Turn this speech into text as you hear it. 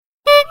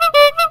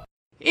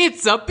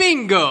It's a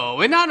bingo!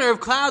 In honor of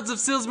Clouds of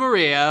Sils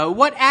Maria,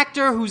 what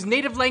actor whose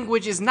native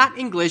language is not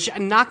English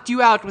knocked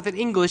you out with an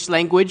English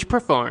language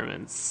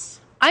performance?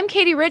 I'm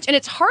Katie Rich, and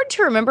it's hard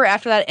to remember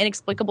after that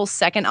inexplicable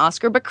second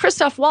Oscar, but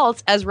Christoph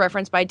Waltz, as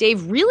referenced by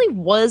Dave, really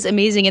was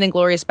amazing in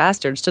Inglourious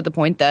Basterds to the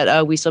point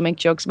that we still make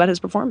jokes about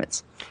his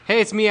performance. Hey,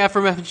 it's me,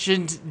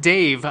 aforementioned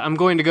Dave. I'm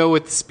going to go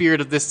with the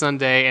spirit of this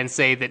Sunday and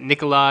say that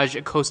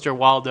Nicolaj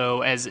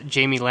Coster-Waldau as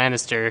Jaime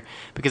Lannister,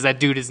 because that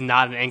dude is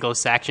not an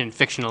Anglo-Saxon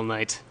fictional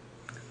knight.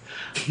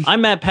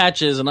 I'm Matt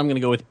Patches, and I'm going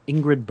to go with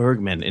Ingrid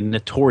Bergman in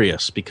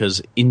Notorious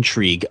because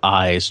intrigue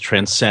eyes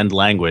transcend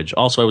language.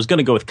 Also, I was going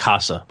to go with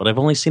Casa, but I've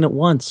only seen it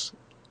once.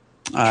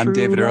 I'm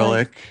David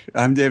Ehrlich.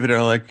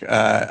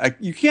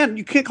 You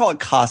can't call it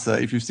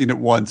Casa if you've seen it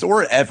once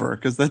or ever,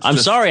 because that's. I'm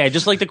sorry. I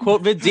just like to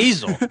quote Vin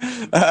Diesel.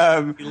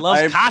 He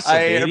loves Casa.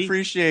 Baby.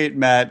 Appreciate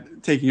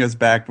Matt taking us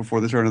back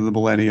before the turn of the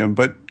millennium,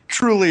 but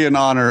truly in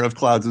honor of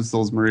Clouds of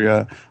Sils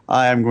Maria,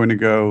 I am going to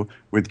go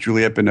with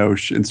Juliette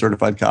Binoche in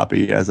Certified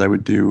Copy, as I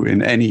would do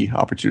in any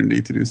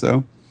opportunity to do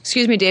so.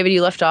 Excuse me, David,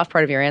 you left off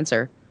part of your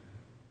answer.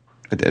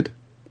 I did.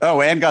 Oh,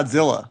 and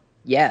Godzilla.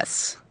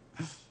 Yes.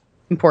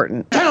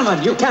 Important.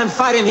 Gentlemen, you can't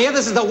fight in here.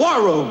 This is the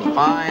war room.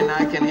 Fine,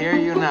 I can hear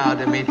you now,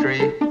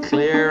 Dimitri.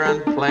 Clear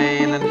and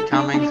plain and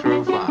coming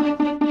through fine.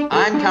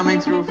 I'm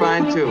coming through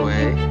fine too,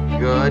 eh?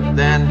 Good.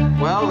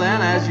 Then,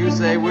 as you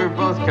say, we're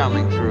both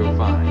coming through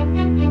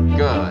fine.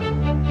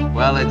 Good.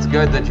 Well, it's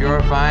good that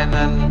you're fine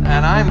then,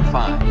 and I'm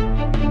fine.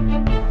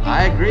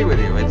 I agree with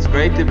you. It's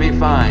great to be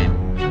fine.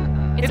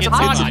 It's a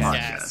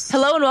podcast.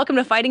 Hello and welcome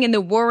to Fighting in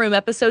the War Room,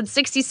 episode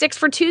 66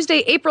 for Tuesday,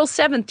 April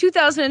 7th,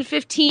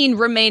 2015,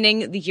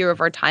 remaining the year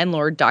of our Time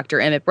Lord, Dr.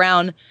 Emmett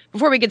Brown.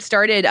 Before we get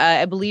started,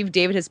 I believe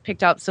David has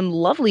picked out some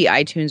lovely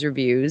iTunes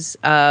reviews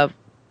that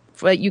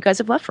you guys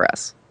have left for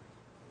us.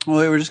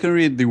 Well, we're just going to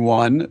read the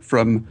one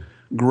from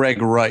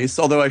Greg Rice,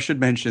 although I should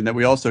mention that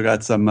we also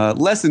got some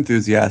less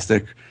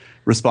enthusiastic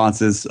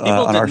responses on our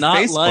Facebook. People did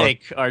not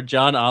like our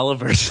John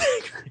Oliver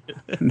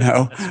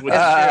No.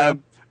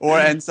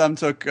 And some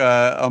took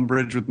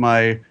umbrage with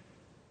my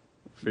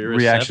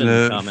reaction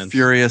to comments.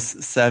 Furious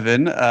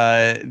 7.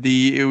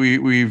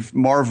 We've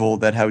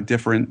marveled at how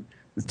different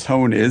the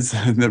tone is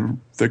in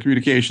the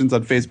communications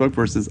on Facebook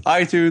versus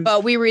iTunes.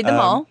 But we read them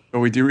all. But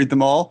we do read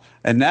them all.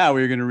 And now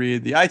we're going to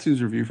read the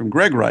iTunes review from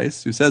Greg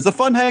Rice, who says, "A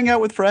fun hangout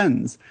with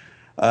friends."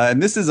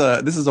 And this is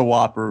a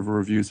whopper of a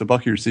review, so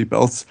buckle your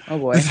seatbelts. Oh,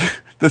 boy.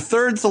 The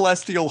third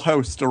celestial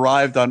host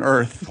arrived on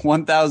Earth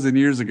 1,000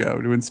 years ago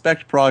to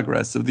inspect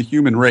progress of the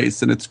human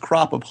race and its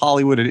crop of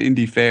Hollywood and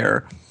indie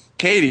fare.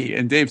 Katie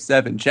and Dave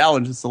Seven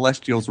challenged the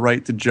Celestials'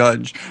 right to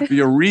judge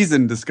via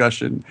reasoned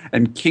discussion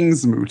and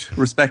Kingsmoot,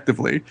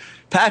 respectively.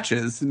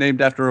 Patches,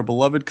 named after a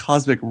beloved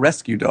cosmic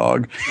rescue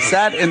dog,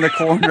 sat in the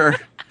corner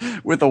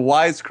with a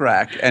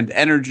wisecrack and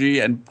energy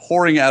and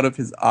pouring out of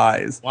his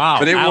eyes. Wow.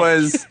 But it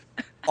was...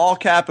 all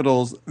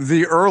capitals,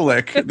 the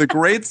Ehrlich, the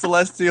great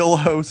celestial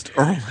host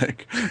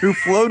Ehrlich, who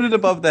floated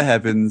above the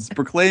heavens,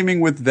 proclaiming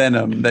with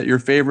venom that your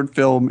favorite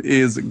film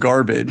is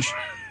garbage.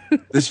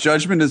 This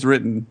judgment is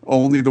written.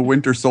 Only the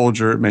Winter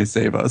Soldier may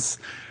save us.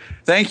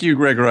 Thank you,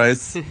 Greg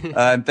Rice.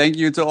 And thank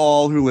you to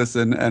all who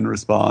listen and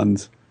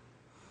respond.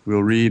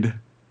 We'll read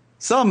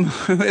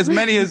as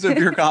many of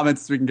your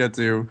comments as we can get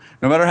to,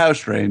 no matter how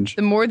strange.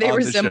 The more they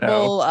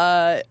resemble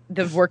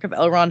the work of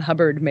L. Ron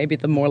Hubbard, maybe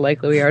the more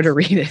likely we are to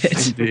read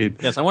it. Indeed.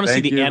 Yes, I want to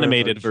see the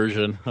animated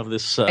version of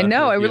this. I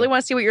know. I review. really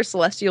want to see what your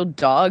celestial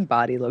dog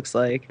body looks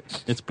like.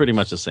 It's pretty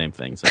much the same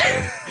thing. So.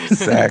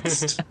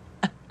 Sexed.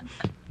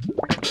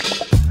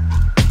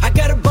 I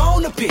got a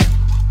bone to pick.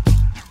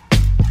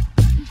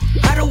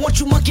 I don't want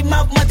you monkey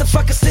mouth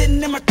motherfucker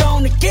sitting in my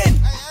throne again.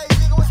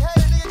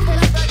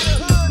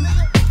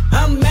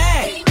 I'm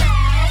mad,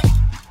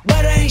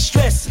 but I ain't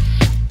stressing.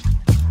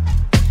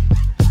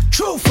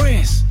 True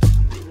friends.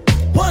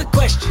 One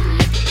question.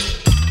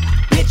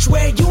 Bitch,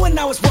 where you and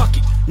I was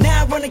walking.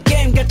 Now I run a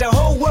game, got the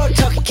whole world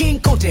talking. King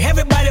Kunta,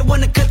 everybody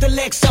wanna cut the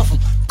legs off him.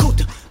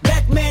 Kunta,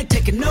 black man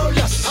taking no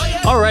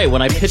losses. All right,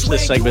 when I pitched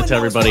this segment to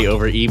everybody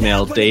over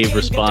email, Dave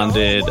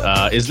responded,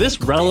 is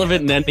this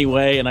relevant in any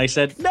way? And I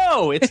said,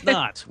 no, it's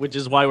not, which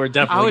is why we're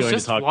definitely going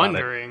to talk about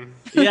it.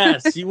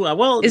 Yes, you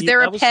well. Is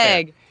there a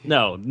peg? Fair.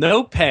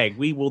 No peg.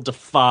 We will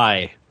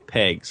defy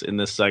pegs in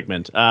this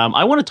segment.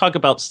 I want to talk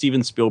about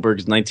Steven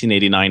Spielberg's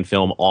 1989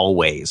 film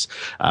Always,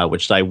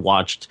 which I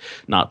watched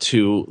not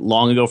too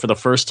long ago for the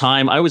first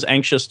time. I was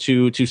anxious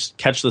to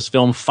catch this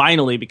film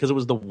finally because it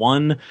was the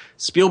one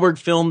Spielberg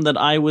film that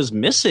I was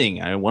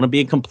missing. I want to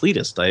be a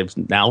completist. I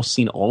have now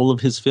seen all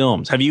of his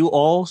films. Have you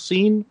all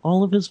seen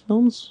all of his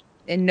films?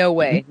 In no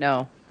way,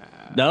 no.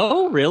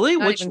 No, really?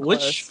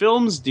 Which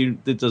films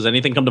does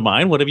anything come to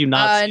mind? What have you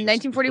not seen?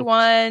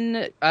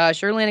 1941,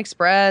 Sugarland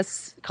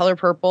Express, Color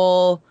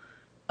Purple,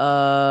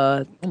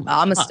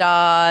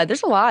 Amistad.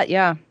 There's a lot,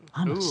 yeah.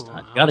 Amistad.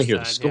 You gotta hear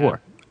the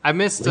score. Yeah. I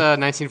missed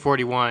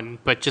 1941,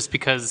 but just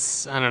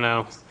because, I don't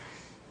know,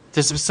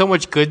 there's so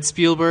much good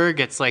Spielberg,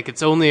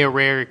 it's only a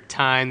rare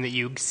time that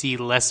you see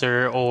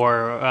lesser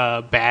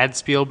or bad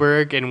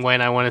Spielberg, and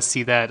when I want to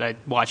see that, I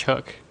watch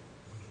Hook.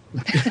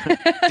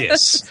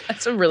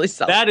 That's a really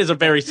solid. That is a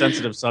very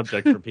sensitive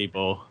subject for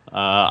people.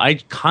 I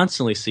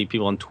constantly see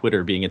people on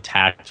Twitter being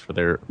attacked for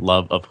their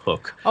love of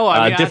Hook. Oh,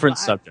 I mean, different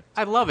subject.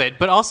 I love it,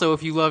 but also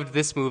if you loved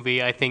this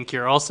movie, I think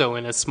you're also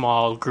in a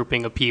small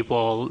grouping of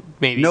people.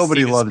 Maybe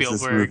Nobody Steven loves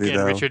Spielberg this movie, and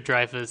though. Richard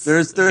Dreyfuss.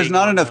 There's being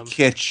not one of enough them.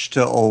 kitsch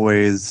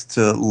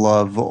to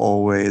love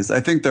always.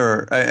 I think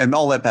and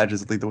I'll let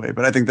Patches lead the way,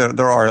 but I think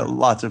there are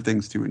lots of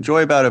things to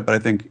enjoy about it, but I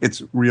think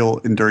its real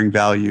enduring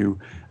value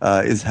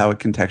is how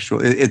it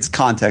its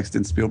context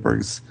in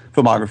Spielberg's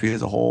filmography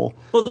as a whole.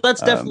 Well,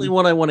 that's definitely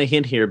what I want to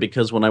hint here,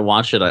 because when I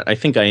watch it, I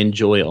think I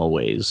enjoy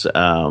Always.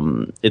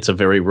 It's a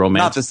very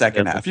romantic. Not the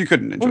second half. You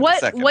couldn't enjoy the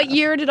second What half.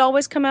 year did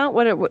Always come out?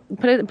 Put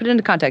it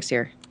into context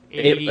here.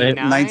 89?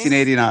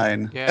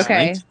 1989. Yeah.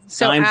 Okay,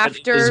 so 1999, but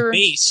after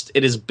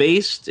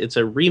it's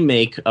a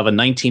remake of a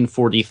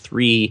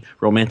 1943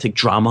 romantic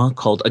drama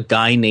called A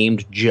Guy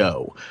Named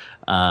Joe.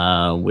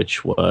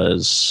 Which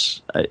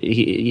was,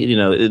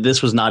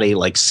 this was not a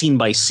like scene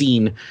by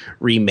scene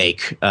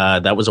remake.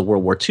 That was a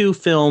World War II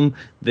film.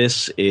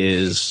 This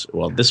is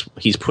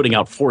he's putting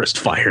out forest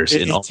fires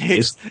in all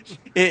ways.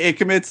 It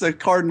commits a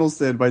cardinal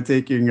sin by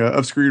taking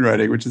of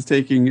screenwriting, which is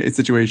taking a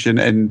situation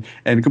and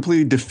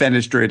completely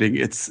defenestrating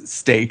its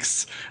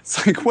stakes.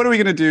 It's like, what are we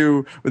going to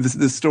do with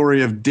this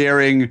story of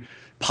daring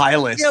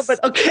pilots? Yeah,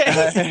 but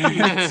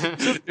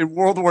okay. In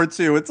World War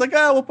II, it's like,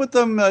 we'll put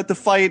them to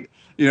fight,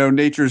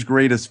 nature's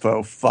greatest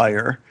foe,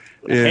 fire,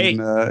 in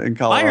Colorado.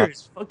 Fire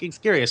is fucking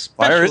scary. Fire is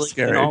especially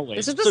scary. in Always.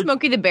 this is the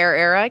Smokey the Bear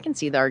era. I can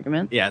see the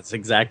argument. Yeah, it's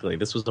exactly.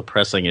 This was the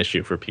pressing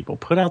issue for people.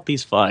 Put out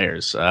these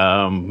fires.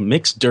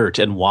 Mix dirt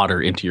and water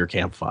into your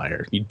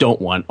campfire. You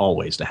don't want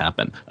Always to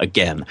happen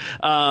again.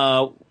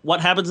 What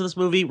happens in this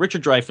movie?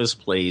 Richard Dreyfuss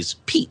plays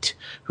Pete,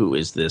 who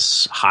is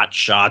this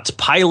hotshot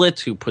pilot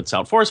who puts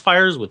out forest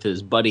fires with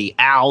his buddy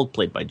Al,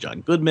 played by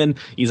John Goodman.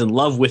 He's in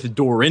love with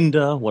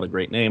Dorinda, what a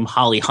great name,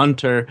 Holly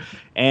Hunter.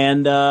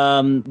 And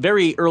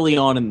very early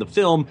on in the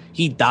film,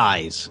 he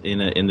dies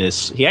in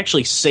this. He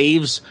actually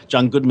saves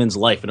John Goodman's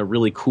life in a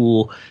really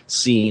cool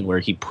scene where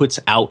he puts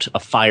out a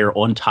fire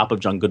on top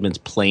of John Goodman's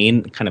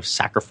plane, kind of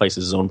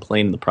sacrifices his own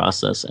plane in the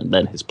process, and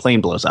then his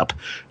plane blows up.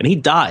 And he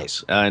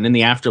dies. And in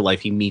the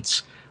afterlife, he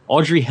meets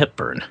Audrey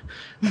Hepburn.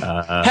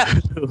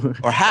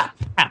 Or Hap.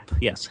 Hap,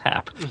 yes,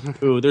 Hap.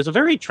 Who, there's a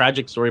very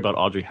tragic story about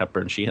Audrey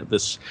Hepburn. She had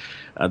this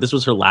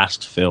was her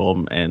last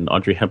film, and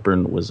Audrey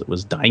Hepburn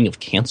was dying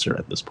of cancer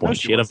at this point.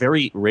 She had a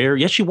very rare.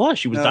 Yes, she was.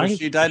 She was dying.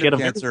 She died of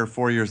cancer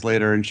 4 years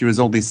later, and she was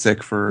only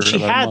sick for. She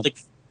had the.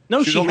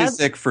 No, she was only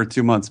sick for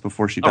 2 months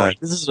before she died. Right,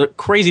 this is a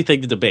crazy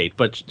thing to debate,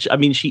 but I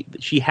mean,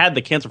 she had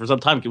the cancer for some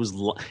time. It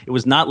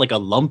was not like a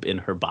lump in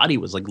her body; it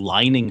was like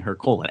lining her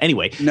colon.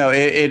 Anyway, no,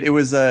 it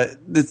was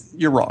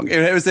you're wrong.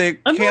 It was a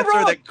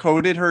cancer that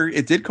coated her.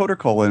 It did coat her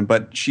colon,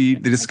 but they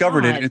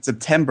discovered it in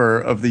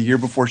September of the year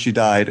before she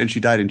died, and she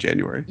died in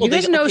January. You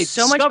guys know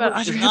so much about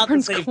Audrey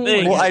Hepburn's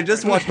colon. Well, I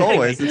just watched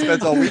Always and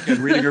spent all weekend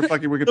reading her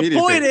fucking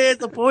Wikipedia.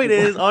 The point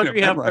is, Audrey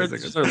Hepburn,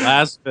 this is her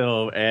last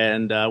film,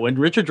 and when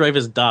Richard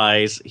Dreyfuss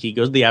dies, he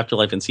goes to the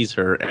afterlife and sees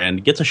her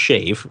and gets a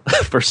shave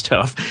first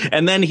off,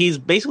 and then he's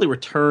basically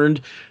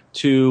returned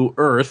to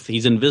Earth.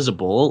 He's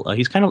invisible.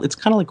 It's kind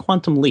of like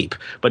Quantum Leap,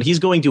 but he's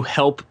going to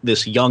help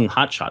this young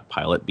hotshot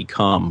pilot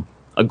become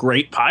a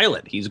great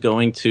pilot. He's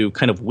going to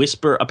kind of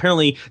whisper.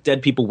 Apparently,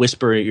 dead people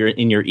whisper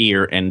in your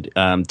ear and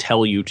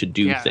tell you to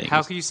do things.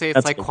 How can you say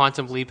it's like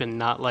Quantum Leap and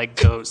not like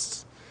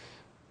Ghosts?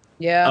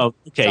 Yeah. Oh,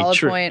 okay, solid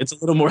true. point. It's a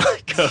little more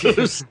like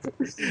Ghost.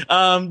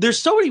 There's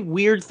so many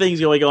weird things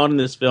going on in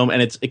this film,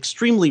 and it's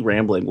extremely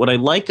rambling. What I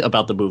like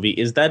about the movie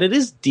is that it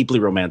is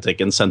deeply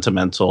romantic and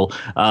sentimental.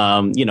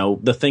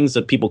 The things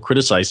that people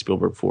criticize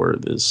Spielberg for,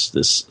 this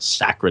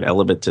sacred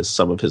element to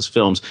some of his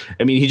films.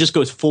 I mean, he just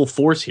goes full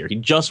force here. He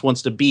just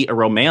wants to be a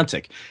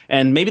romantic,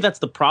 and maybe that's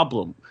the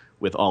problem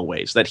with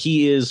Always, that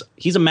he's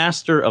a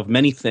master of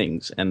many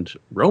things, and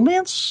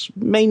romance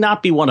may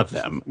not be one of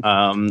them,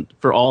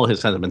 for all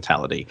his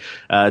sentimentality.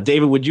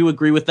 David, would you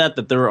agree with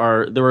that there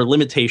are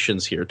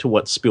limitations here to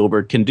what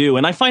Spielberg can do?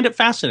 And I find it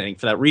fascinating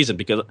for that reason,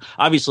 because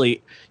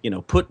obviously,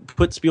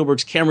 put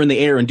Spielberg's camera in the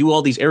air and do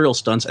all these aerial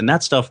stunts, and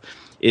that stuff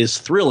is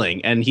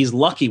thrilling, and he's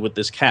lucky with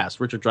this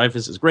cast. Richard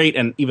Dreyfuss is great,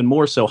 and even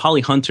more so,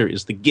 Holly Hunter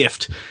is the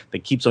gift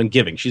that keeps on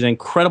giving. She's an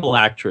incredible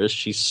actress.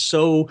 She's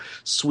so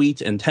sweet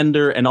and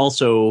tender, and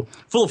also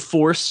full of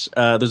force.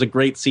 There's a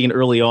great scene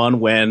early on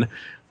when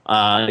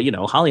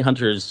Holly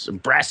Hunter's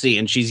brassy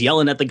and she's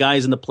yelling at the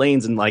guys in the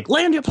planes and like,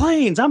 land your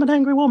planes, I'm an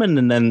angry woman.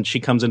 And then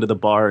she comes into the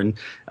bar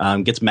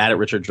and gets mad at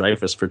Richard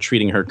Dreyfuss for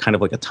treating her kind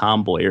of like a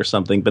tomboy or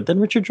something. But then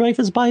Richard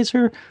Dreyfuss buys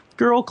her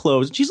girl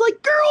clothes. And she's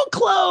like, girl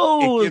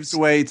clothes! It gives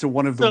way to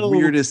one of the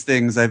weirdest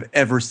things I've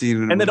ever seen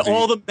in a movie. And then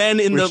all the men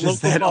in the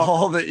local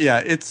bar.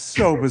 It's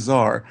so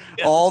bizarre.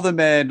 Yes. All the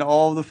men,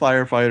 all the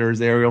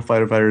firefighters, aerial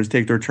firefighters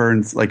take their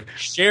turns. Like,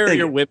 share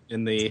your whip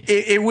in the...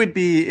 It would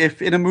be,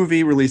 if in a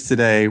movie released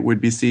today,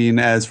 would be seen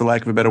as, for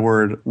lack of a better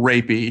word,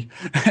 rapey.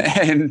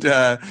 And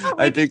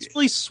I think it's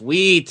really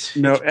sweet.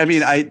 No, I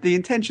mean, the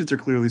intentions are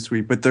clearly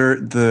sweet, but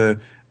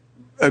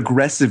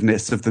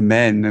aggressiveness of the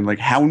men and like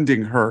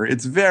hounding her.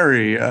 It's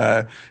very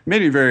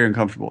made me very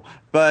uncomfortable.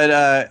 But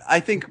I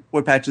think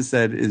what Pat just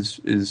said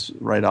is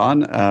right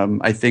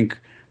on. I think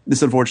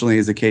this unfortunately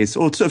is a case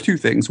of two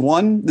things.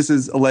 One, this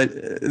is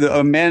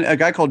a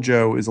guy called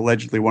Joe is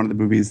allegedly one of the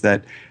movies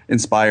that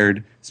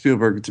inspired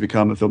Spielberg to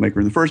become a filmmaker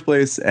in the first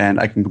place, and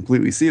I can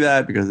completely see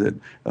that because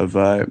of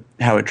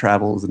how it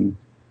travels and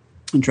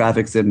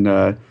traffics in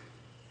the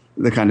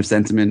kind of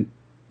sentiment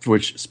for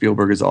which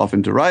Spielberg is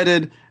often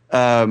derided.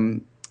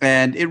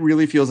 And it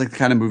really feels like the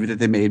kind of movie that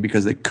they made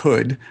because they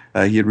could.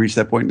 He had reached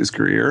that point in his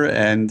career,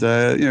 and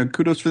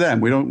kudos for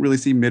them. We don't really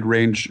see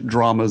mid-range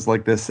dramas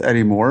like this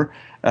anymore,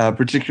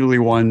 particularly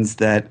ones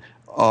that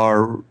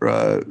are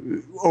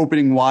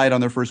opening wide on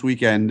their first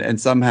weekend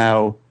and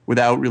somehow,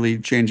 without really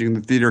changing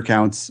the theater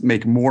counts,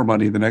 make more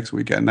money the next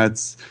weekend.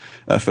 That's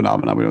a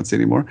phenomenon we don't see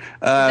anymore. Did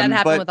that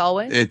happen with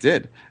Always? It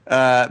did.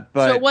 But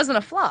so it wasn't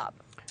a flop.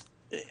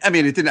 I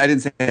mean, it didn't. I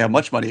didn't say how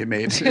much money it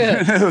made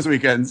those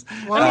weekends.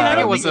 Well, I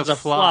think it was a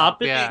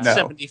flop. It Yeah.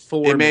 made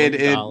 $74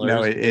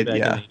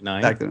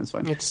 million. Back then it was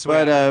fine. It's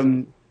But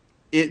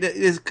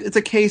it's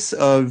a case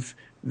of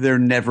there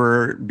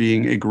never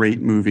being a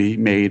great movie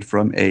made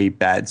from a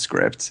bad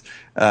script.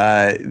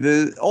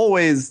 The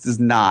Always does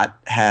not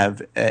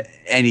have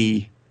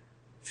anything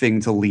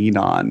to lean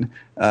on.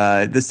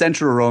 The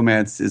central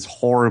romance is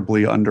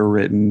horribly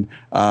underwritten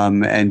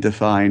and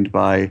defined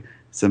by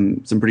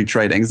some pretty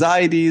trite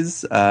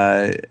anxieties.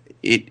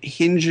 It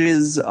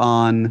hinges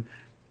on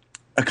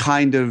a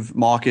kind of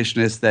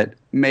mawkishness that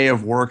may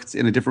have worked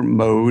in a different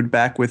mode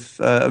back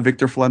with a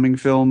Victor Fleming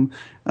film,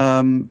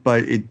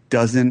 but it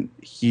doesn't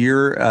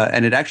here.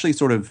 And it actually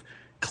sort of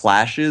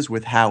clashes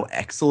with how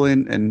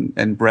excellent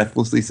and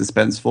breathlessly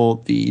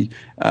suspenseful the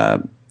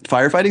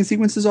firefighting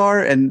sequences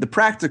are. And the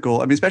practical,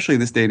 I mean, especially in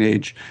this day and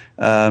age,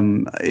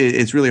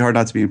 it's really hard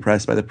not to be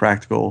impressed by the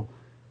practical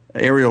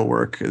aerial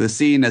work. The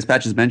scene, as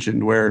Patch has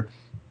mentioned, where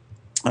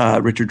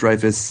Richard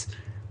Dreyfuss,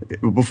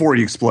 before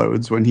he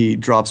explodes, when he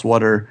drops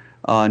water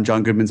on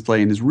John Goodman's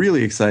plane, is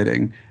really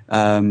exciting.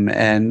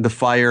 And the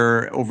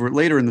fire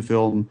later in the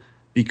film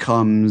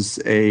becomes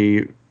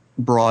a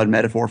broad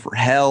metaphor for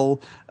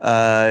hell,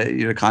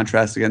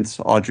 contrast against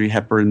Audrey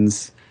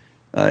Hepburn's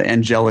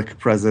angelic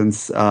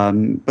presence.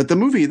 But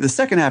the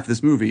second half of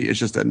this movie is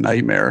just a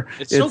nightmare.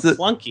 It's so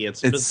clunky. It's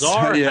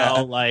bizarre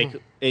how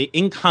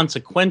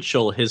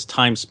inconsequential his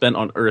time spent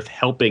on Earth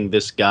helping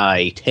this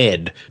guy,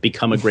 Ted,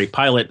 become a great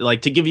pilot.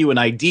 Like, to give you an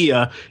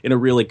idea in a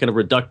really kind of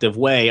reductive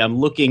way, I'm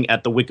looking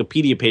at the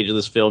Wikipedia page of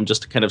this film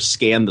just to kind of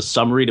scan the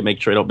summary to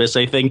make sure I don't miss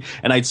anything.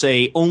 And I'd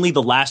say only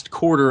the last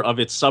quarter of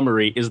its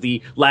summary is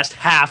the last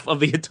half of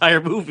the entire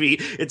movie.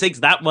 It takes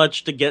that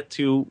much to get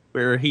to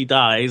where he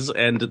dies,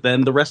 and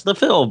then the rest of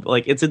the film.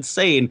 Like, it's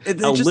insane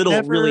how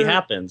little really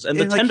happens. And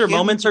the tender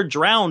moments are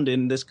drowned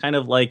in this kind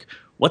of like,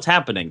 what's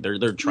happening?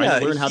 They're trying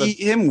to learn how to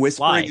him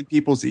whispering in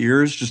people's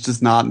ears just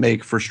does not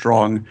make for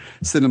strong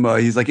cinema.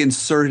 He's like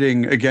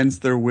inserting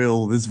against their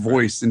will this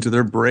voice into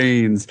their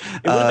brains.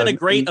 It would have been a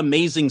great,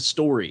 amazing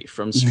story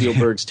from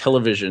Spielberg's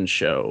television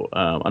show.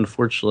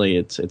 Unfortunately,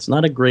 it's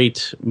not a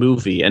great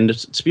movie. And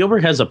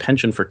Spielberg has a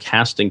penchant for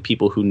casting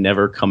people who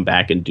never come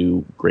back and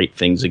do great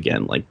things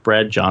again. Like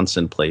Brad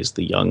Johnson plays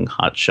the young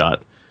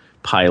hotshot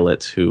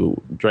pilot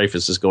who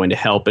Dreyfuss is going to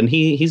help, and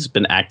he's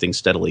been acting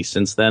steadily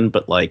since then.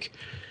 But like,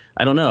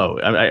 I don't know.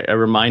 I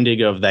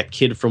reminded of that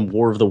kid from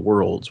War of the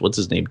Worlds. What's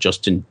his name?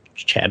 Justin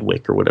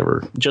Chadwick or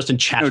whatever. Justin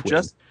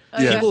Chatwin.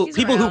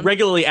 People who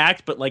regularly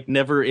act, but like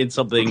never in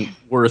something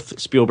worth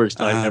Spielberg's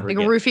time ever. Like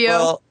again. Rufio.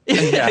 Well,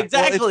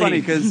 Exactly. Well, it's funny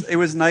because it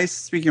was nice.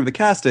 Speaking of the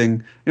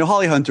casting,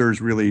 Holly Hunter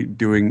is really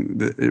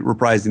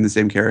reprising the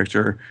same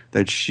character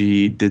that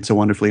she did so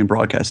wonderfully in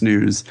Broadcast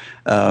News.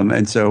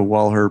 And so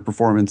while her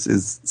performance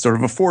is sort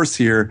of a force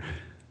here,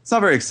 it's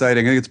not very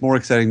exciting. I think it's more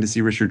exciting to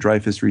see Richard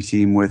Dreyfuss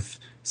reteam with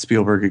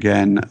Spielberg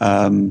again.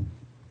 And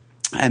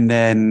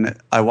then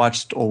I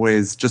watched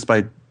Always just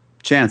by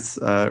chance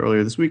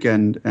earlier this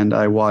weekend, and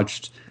I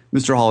watched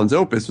Mr. Holland's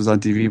Opus was on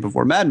TV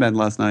before Mad Men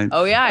last night.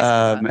 Oh yeah, I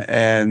saw that.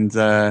 And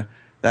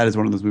that is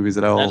one of those movies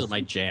that that is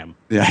my jam.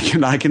 Yeah,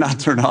 I cannot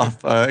turn off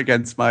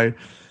against my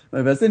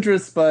best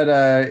interests,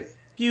 but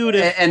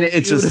beautiful, and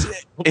it's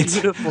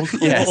beautiful.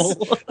 Yes,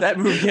 that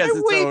movie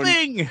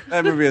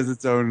has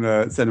its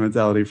own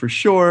sentimentality for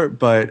sure,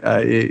 but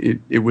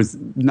it was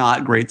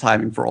not great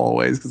timing for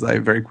Always because I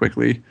very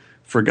quickly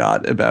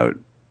forgot about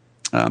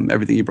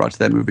everything he brought to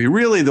that movie.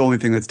 Really, the only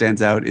thing that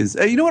stands out is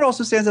what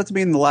also stands out to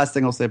me, and the last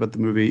thing I'll say about the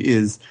movie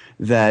is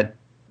that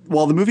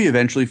while the movie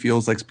eventually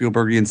feels like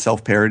Spielbergian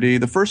self-parody,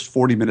 the first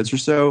 40 minutes or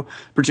so,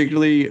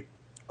 particularly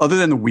other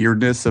than the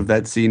weirdness of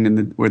that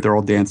scene where they're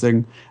all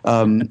dancing,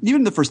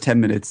 even the first 10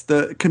 minutes,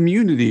 the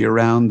community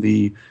around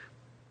the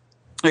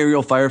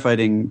aerial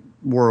firefighting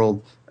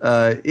world,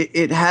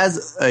 it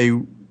has a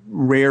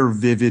rare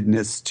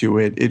vividness to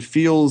it. It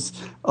feels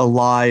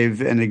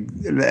alive and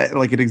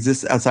like it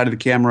exists outside of the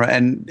camera.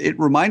 And it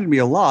reminded me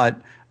a lot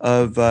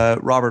of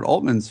Robert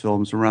Altman's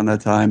films from around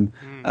that time,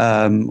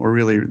 or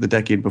really the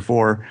decade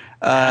before.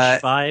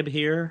 Vibe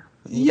here.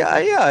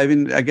 Yeah. I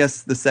mean, I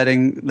guess the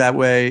setting that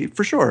way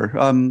for sure.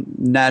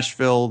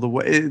 Nashville, the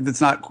way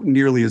it's not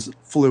nearly as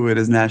fluid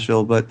as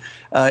Nashville, but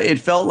it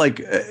felt like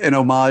an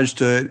homage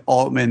to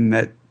Altman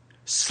that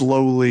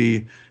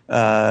slowly,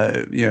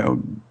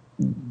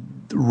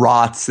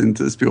 rots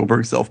into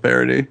Spielberg's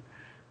self-parody.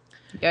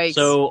 Yikes.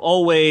 So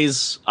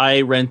Always,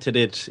 I rented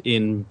it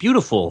in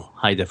beautiful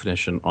high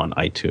definition on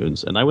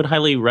iTunes, and I would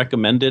highly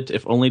recommend it,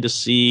 if only to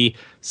see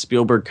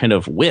Spielberg kind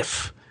of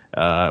whiff.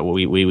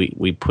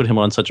 We put him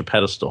on such a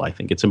pedestal. I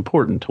think it's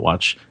important to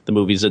watch the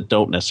movies that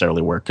don't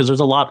necessarily work, because there's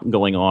a lot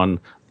going on.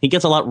 He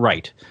gets a lot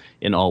right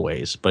in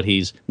Always, but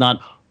he's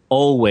not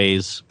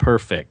always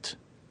perfect.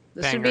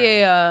 This would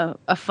be a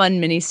fun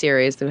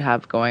mini-series that we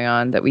have going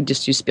on that we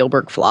just do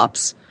Spielberg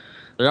flops.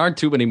 There aren't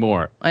too many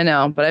more. I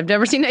know, but I've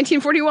never seen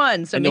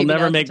 1941, so and maybe you'll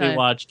never now's the make me time.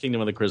 watch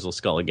Kingdom of the Crystal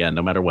Skull again,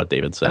 no matter what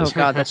David says. Oh,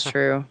 God, that's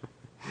true.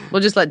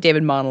 We'll just let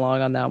David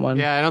monologue on that one.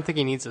 Yeah, I don't think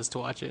he needs us to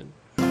watch it.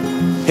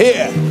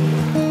 Here,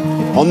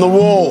 on the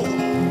wall,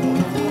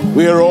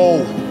 we are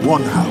all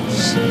one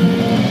house.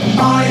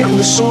 I am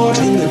the sword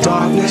in the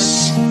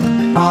darkness.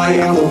 I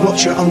am the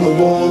watcher on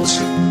the walls.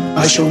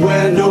 I shall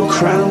wear no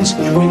crowns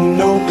and win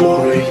no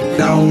glory.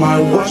 Now my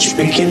watch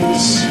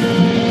begins.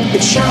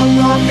 It shall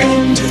not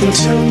end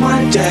until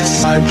my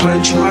death. I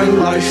pledge my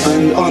life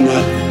and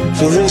honor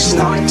for this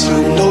night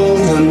and all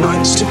the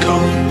nights to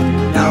come.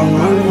 Now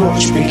my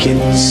watch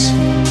begins.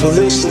 For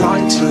this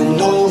night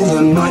and all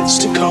the nights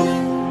to come.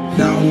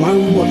 Now my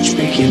watch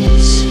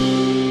begins.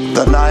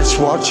 The Night's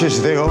Watch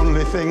is the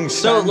only thing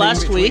So standing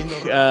last between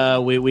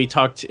week, we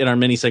talked in our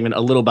mini segment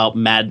a little about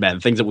Mad Men,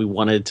 things that we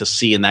wanted to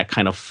see in that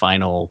kind of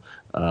final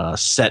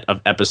set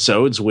of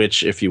episodes,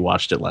 which, if you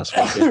watched it last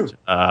week,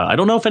 I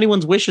don't know if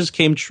anyone's wishes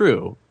came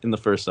true in the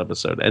first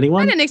episode. I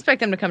Anyone? didn't expect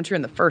them to come true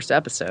in the first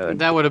episode.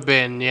 That would have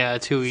been,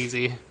 too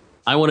easy.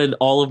 I wanted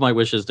all of my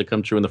wishes to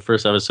come true in the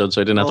first episode, so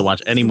I didn't have to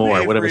watch any more.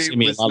 It would have saved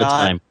me a lot of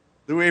time.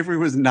 Lou Avery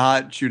was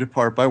not chewed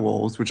apart by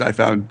wolves, which I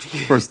found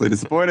personally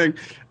disappointing.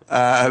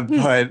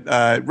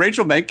 But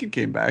Rachel Menken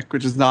came back,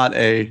 which is not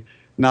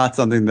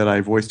something that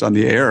I voiced on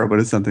the air, but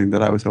it's something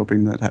that I was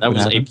hoping that would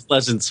was happen. a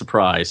pleasant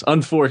surprise.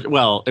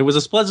 Well, it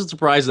was a pleasant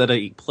surprise that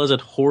a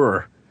pleasant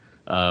horror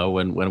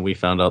when we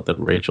found out that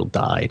Rachel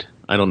died.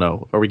 I don't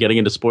know. Are we getting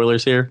into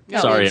spoilers here? No,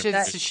 Sorry. She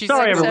Sorry, said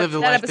to everyone. live the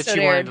That life that episode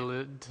she aired.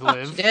 wanted to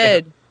live. She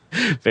did.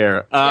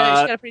 Fair. She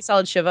got a pretty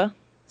solid Shiva.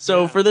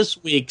 So for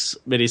this week's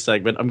mini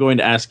segment, I'm going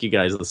to ask you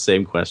guys the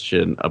same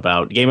question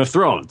about Game of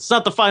Thrones. It's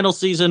not the final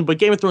season, but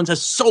Game of Thrones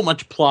has so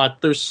much plot.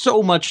 There's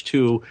so much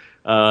to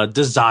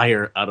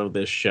desire out of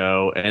this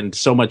show, and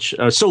so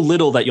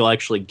little that you'll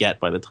actually get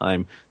by the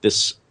time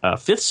this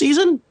fifth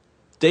season.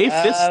 Dave,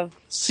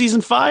 season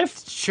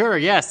 5? Sure,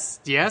 yes.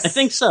 I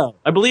think so.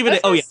 I believe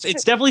it. Oh, yes.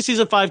 It's definitely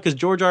season 5 because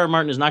George R. R.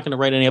 Martin is not going to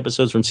write any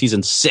episodes from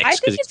season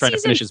 6 because he's trying to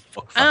finish his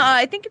book.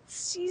 I think it's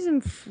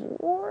season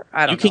 4.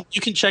 I don't know.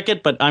 You can check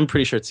it, but I'm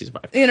pretty sure it's season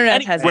 5. The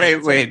internet has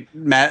it. Wait,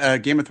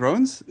 Matt, Game of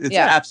Thrones? It's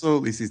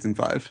absolutely season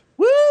 5.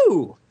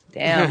 Woo!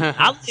 Damn.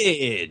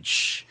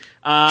 Knowledge.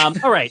 All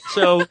right.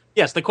 So,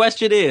 yes, the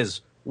question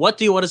is, what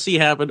do you want to see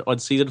happen on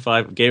season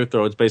 5 of Game of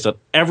Thrones based on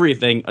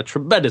everything, a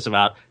tremendous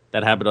amount,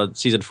 that happened on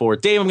season 4?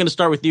 Dave, I'm going to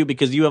start with you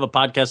because you have a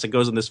podcast that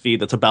goes in this feed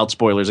that's about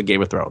spoilers of Game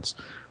of Thrones.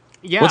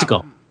 Yeah. What's it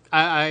called?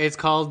 It's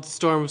called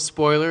Storm of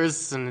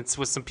Spoilers, and it's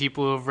with some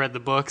people who have read the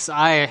books.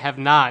 I have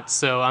not,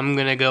 so I'm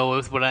going to go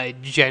with what I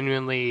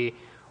genuinely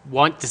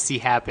want to see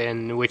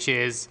happen, which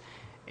is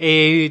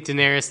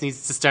Daenerys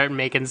needs to start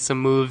making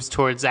some moves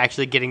towards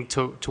actually getting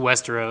to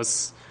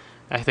Westeros.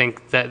 I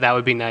think that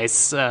would be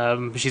nice.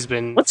 She's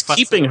been What's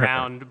fussing keeping her?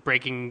 around,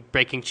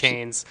 breaking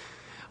chains.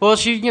 Well,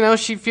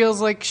 she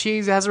feels like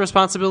she has a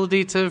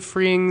responsibility to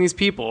freeing these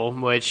people,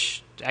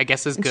 which I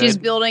guess is And good. she's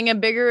building a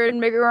bigger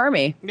and bigger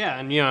army. Yeah,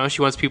 and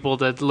she wants people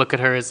to look at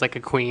her as like a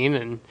queen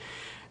and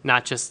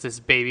not just this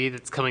baby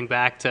that's coming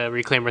back to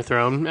reclaim her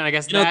throne. And I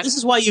guess This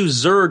is why you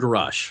Zerg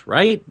rush,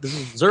 right? This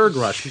is Zerg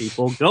rush,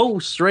 people. Go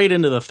straight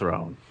into the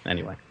throne.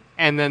 Anyway.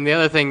 And then the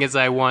other thing is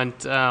I want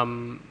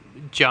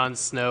Jon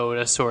Snow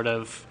to sort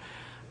of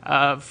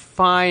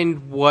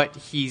find what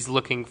he's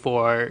looking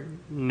for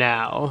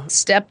now.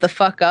 Step the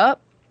fuck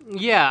up.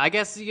 Yeah, I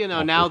guess,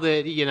 now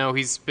that,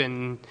 he's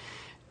been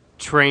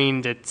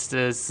trained as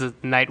the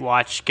Night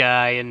Watch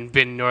guy and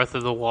been north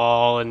of the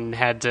wall and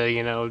had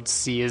to,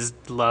 see his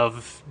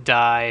love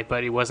die,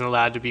 but he wasn't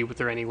allowed to be with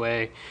her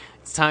anyway.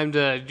 It's time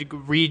to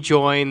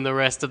rejoin the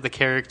rest of the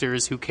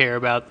characters who care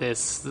about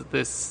this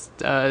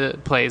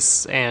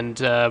place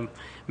and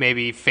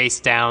maybe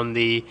face down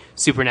the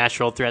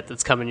supernatural threat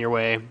that's coming your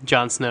way.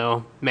 Jon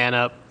Snow, man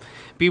up.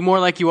 Be more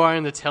like you are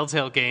in the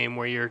Telltale game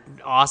where you're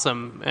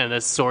awesome and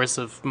a source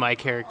of my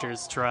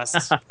character's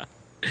trust.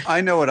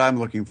 I know what I'm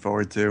looking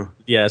forward to.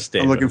 Yes,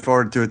 David. I'm looking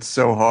forward to it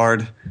so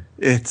hard.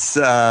 It's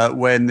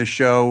when the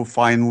show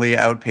finally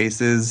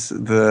outpaces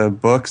the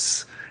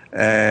books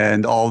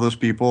and all those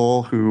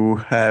people who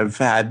have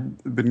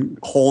been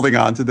holding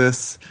on to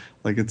this.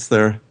 Like it's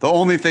the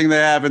only thing they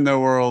have in their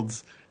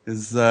worlds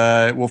is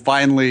will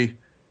finally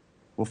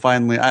will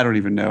finally. I don't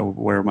even know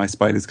where my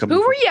spite is coming.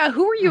 Who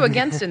from. were you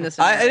against in this?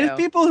 It's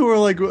people who are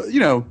like,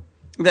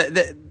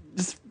 that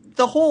just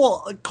the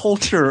whole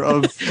culture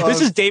of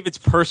this is David's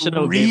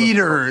personal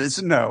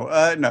readers. No.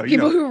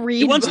 People who read.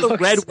 He wants books. the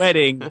red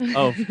wedding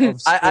of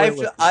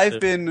I've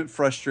been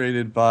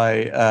frustrated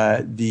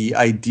by the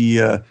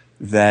idea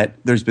that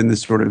there's been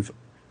this sort of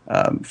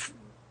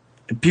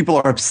people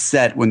are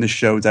upset when the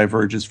show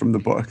diverges from the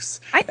books,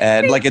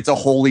 like it's a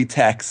holy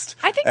text.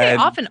 I think they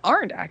often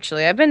aren't.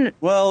 Actually, I've been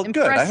impressed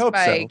good. I hope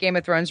by so. Game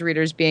of Thrones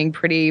readers being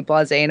pretty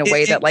blasé in a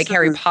way that like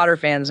Harry Potter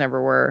fans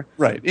never were.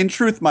 Right. In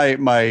truth,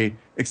 my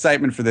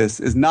excitement for this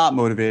is not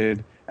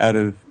motivated out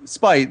of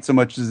spite so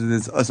much as it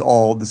is us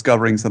all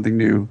discovering something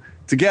new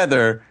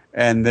together,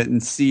 and then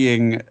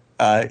seeing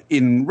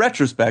in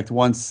retrospect,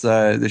 once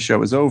the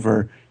show is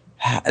over,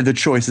 the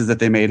choices that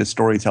they made as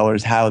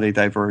storytellers, how they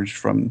diverged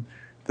from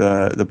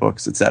the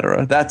books,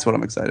 etc. That's what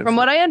I'm excited From for.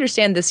 what I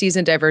understand, this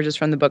season diverges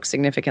from the books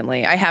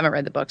significantly. I haven't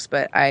read the books,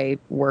 but I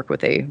work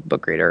with a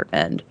book reader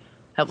and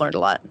have learned a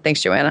lot.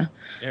 Thanks, Joanna.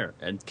 There.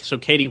 And so,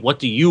 Katie, what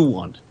do you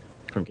want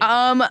from Game?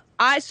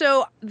 I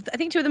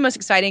think two of the most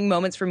exciting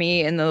moments for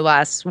me in the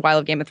last while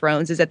of Game of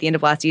Thrones is at the end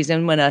of last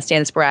season when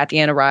Stannis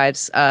Baratheon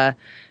arrives.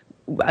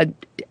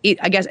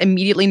 I guess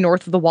immediately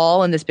north of the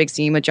Wall in this big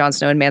scene with Jon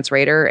Snow and Mance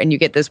Rayder, and you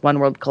get this one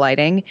world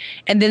colliding.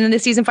 And then in the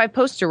season 5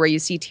 poster where you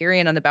see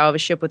Tyrion on the bow of a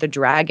ship with a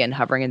dragon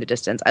hovering in the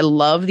distance. I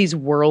love these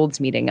worlds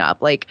meeting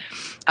up. Like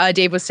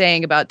Dave was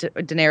saying about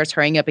Daenerys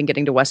hurrying up and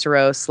getting to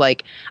Westeros.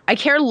 Like I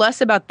care less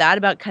about that,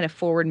 about kind of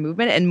forward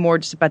movement, and more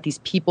just about these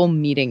people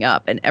meeting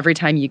up. And every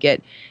time you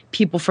get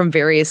people from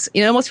various,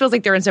 it almost feels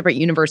like they're in separate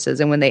universes,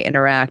 and when they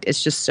interact,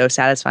 it's just so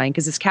satisfying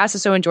because this cast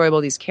is so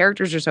enjoyable. These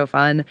characters are so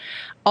fun.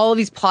 All of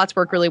these plots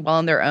work really well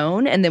on their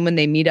own, and then when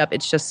they meet up,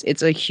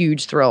 it's a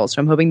huge thrill.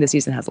 So I'm hoping this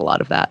season has a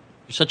lot of that.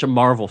 You're such a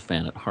Marvel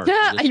fan at heart.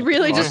 Yeah, I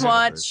really just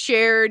want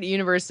shared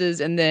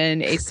universes and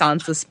then a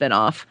Sansa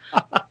spinoff.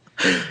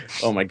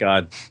 Oh my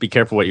God! Be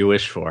careful what you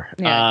wish for.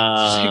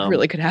 Yeah, it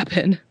really could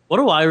happen. What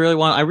do I really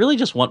want? I really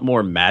just want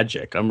more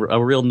magic. I'm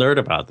a real nerd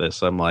about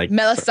this. I'm like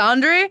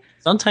Melisandre.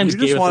 Sometimes you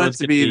just want it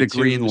to be the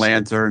Green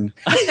Lantern.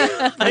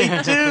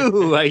 I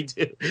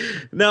do.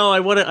 No, I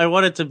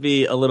want it to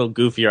be a little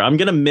goofier. I'm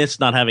gonna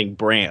miss not having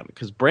Bran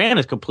because Bran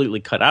is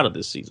completely cut out of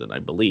this season. I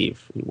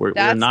believe we're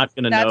not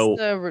gonna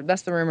know.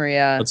 That's the rumor.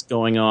 Yeah, what's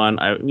going on?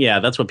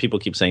 That's what people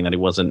keep saying, that he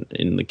wasn't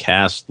in the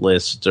cast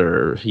list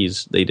or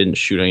they didn't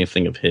shoot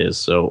anything of his.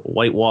 So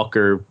White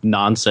Walker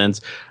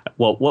nonsense.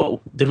 Well,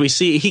 what did we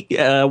see?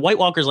 White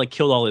Walker's like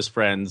killed all his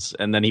friends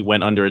and then he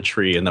went under a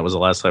tree and that was the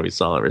last time we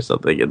saw him or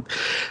something. And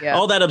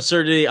all that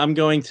absurdity, I'm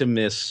going to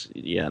miss,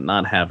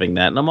 not having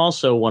that. And I'm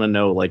also want to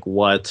know like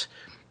what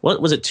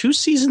was it 2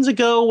 seasons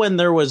ago when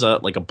there was a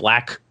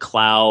black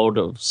cloud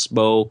of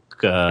smoke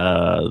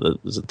that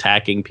was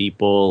attacking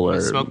people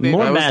or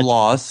more that was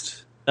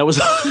Lost. That was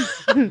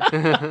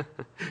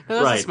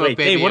right. Wait,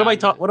 Dave, what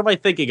am I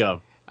thinking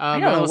of?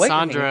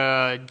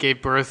 Melisandre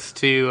gave birth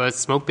to a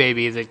smoke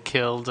baby that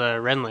killed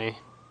Renly.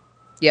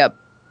 Yep.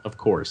 Of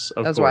course.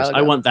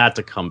 I want that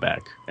to come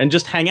back and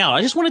just hang out.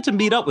 I just wanted to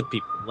meet up with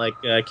people, like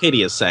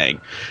Katie is saying.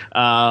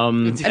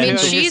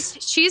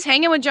 She's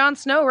hanging with Jon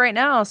Snow right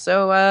now,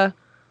 so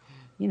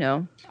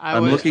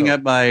I'm looking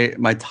at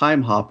my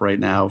time hop right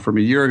now from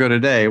a year ago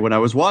today when I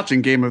was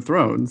watching Game of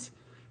Thrones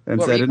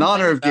and said, in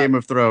honor of Game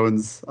of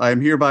Thrones, I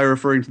am hereby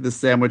referring to the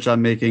sandwich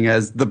I'm making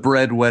as the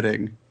bread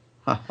wedding.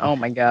 Oh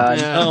my God.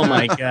 Oh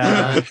my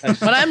God.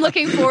 What I'm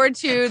looking forward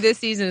to this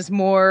season is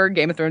more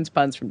Game of Thrones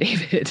puns from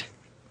David.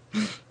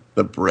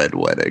 The bread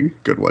wedding.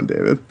 Good one,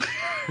 David.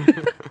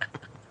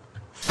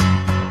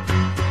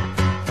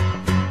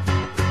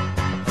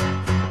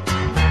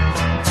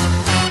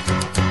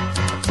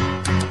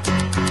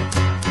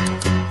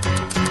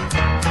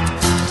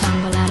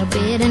 Tumble out of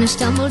bed and I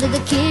stumble to the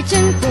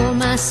kitchen, pour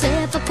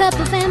myself a cup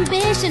of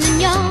ambition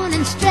and yawn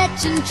and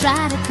stretch and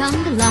try to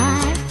come to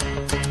life.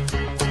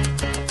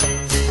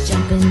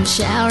 Jump in the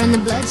shower and the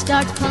blood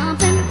starts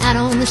pumping. Out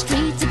on the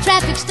streets, the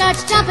traffic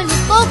starts jumping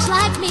with folks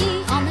like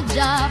me on the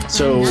job.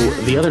 So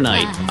the other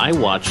night, I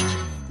watched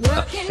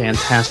a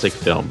fantastic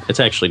film. It's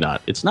actually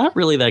not. It's not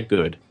really that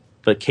good,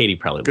 but Katie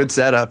probably good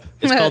setup.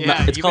 It's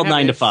called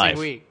 9 to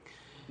 5.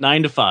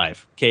 9 to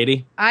 5.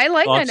 Katie? I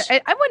like 9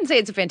 to, I wouldn't say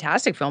it's a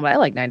fantastic film, but I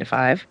like 9 to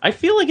 5. I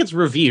feel like it's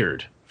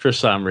revered for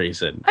some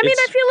reason. I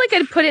feel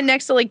like I'd put it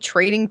next to like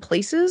Trading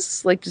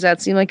Places. Like, does that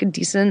seem like a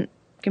decent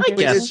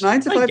comparison? Is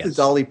 9 to 5 the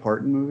Dolly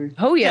Parton movie?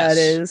 Oh, yeah, It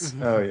is.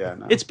 Oh, yeah.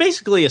 No. It's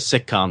basically a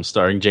sitcom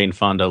starring Jane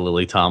Fonda,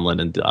 Lily Tomlin,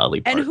 and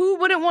Dolly Parton. And who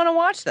wouldn't want to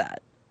watch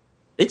that?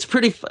 It's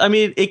pretty.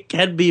 It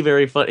can be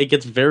very fun. It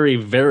gets very,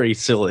 very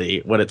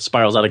silly when it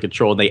spirals out of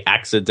control. And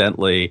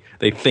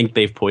they think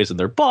they've poisoned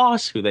their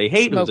boss, who they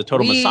hate, who's a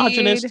total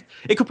misogynist.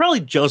 It could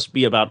probably just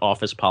be about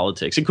office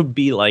politics. It could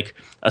be like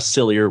a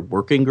sillier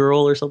Working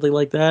Girl or something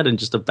like that, and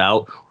just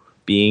about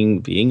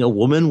being a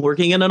woman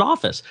working in an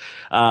office.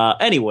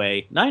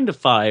 Anyway, 9 to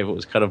 5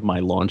 was kind of my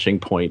launching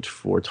point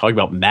for talking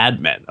about Mad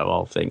Men, of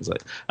all things.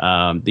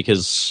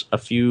 Because a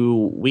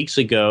few weeks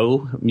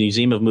ago,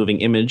 Museum of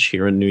Moving Image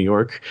here in New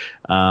York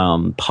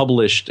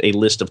published a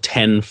list of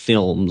 10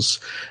 films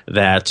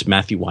that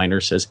Matthew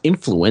Weiner says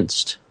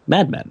influenced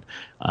Mad Men.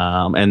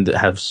 And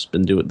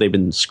they've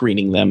been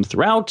screening them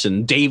throughout,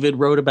 and David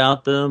wrote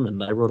about them,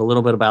 and I wrote a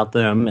little bit about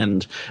them,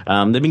 and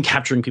they've been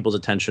capturing people's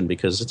attention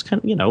because it's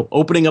kind of,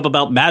 opening up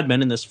about Mad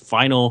Men in this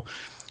final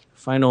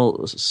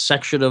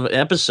section of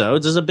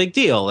episodes is a big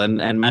deal,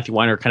 and Matthew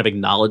Weiner kind of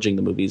acknowledging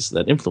the movies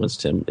that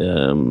influenced him.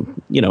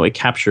 It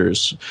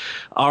captures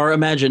our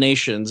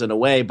imaginations in a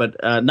way, but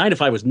 9 to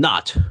 5 was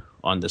not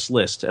on this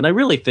list, and I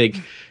really think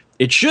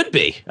it should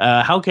be.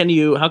 How can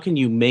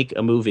you make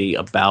a movie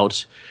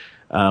about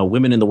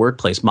women in the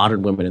workplace,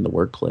 modern women in the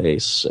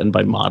workplace, and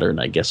by modern,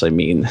 I guess I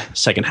mean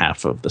second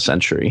half of the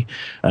century,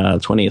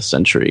 20th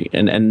century,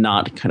 and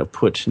not kind of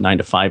put 9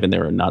 to 5 in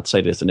there and not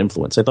cite it as an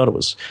influence? I thought it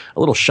was a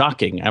little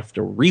shocking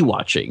after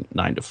rewatching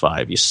 9 to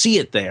 5. You see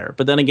it there,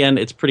 but then again,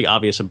 it's pretty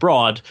obvious and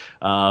broad,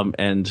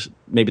 and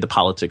maybe the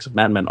politics of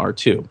Mad Men are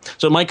too.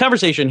 So my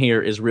conversation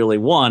here is really,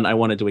 one, I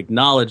wanted to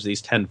acknowledge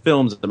these 10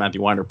 films that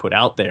Matthew Weiner put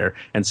out there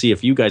and see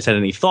if you guys had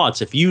any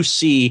thoughts. If you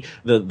see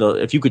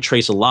if you could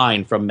trace a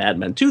line from Mad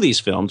Men to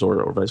these films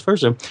or vice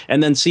versa,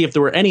 and then see if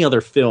there were any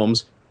other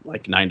films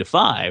like 9 to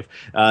 5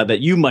 that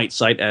you might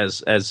cite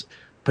as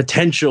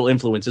potential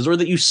influences, or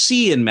that you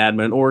see in Mad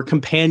Men, or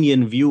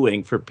companion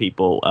viewing for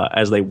people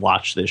as they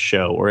watch this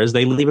show or as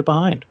they leave it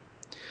behind.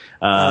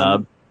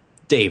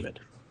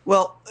 David.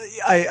 Well,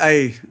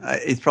 I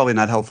it's probably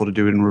not helpful to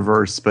do it in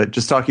reverse, but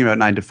just talking about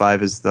 9 to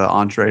 5 as the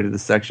entree to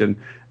this section,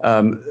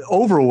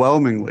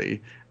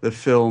 overwhelmingly, the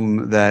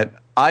film that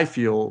I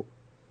feel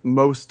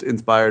most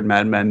inspired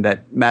Mad Men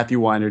that Matthew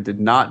Weiner did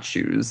not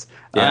choose,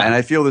 and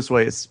I feel this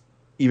way is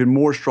even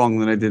more strong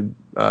than I did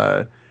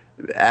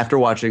after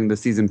watching the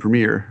season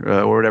premiere,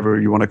 or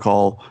whatever you want to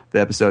call the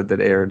episode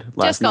that aired last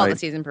night. Just call it the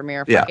season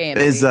premiere. For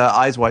is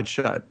Eyes Wide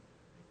Shut,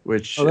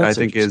 which I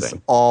think is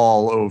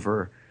all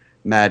over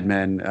Mad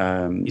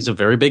Men. He's a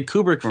very big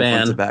Kubrick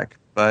fan. Front to back.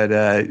 But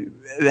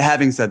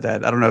having said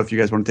that, I don't know if you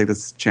guys want to take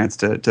this chance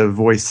to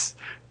voice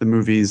the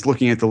movies,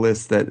 looking at the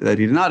list that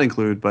he did not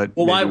include. But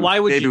why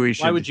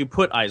would you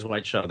put Eyes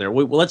Wide Shut there?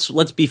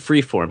 Let's be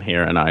freeform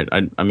here, and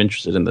I'm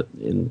interested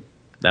in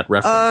that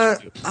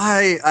reference.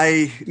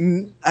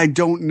 I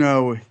don't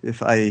know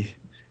if I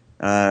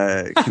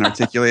can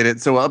articulate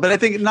it so well, but I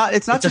think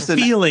it's not just a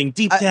feeling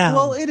deep down.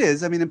 Well, it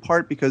is. I mean, in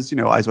part because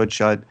Eyes Wide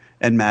Shut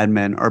and Mad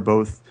Men are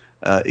both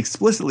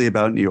explicitly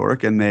about New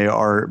York, and they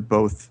are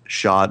both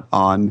shot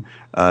on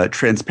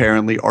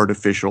transparently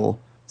artificial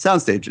sound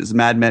stages.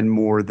 Mad Men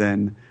more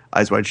than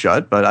Eyes Wide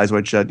Shut, but Eyes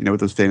Wide Shut, with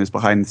those famous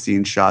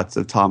behind-the-scenes shots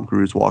of Tom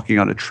Cruise walking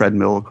on a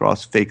treadmill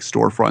across fake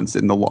storefronts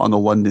on the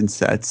London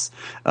sets.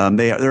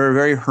 They're a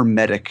very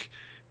hermetic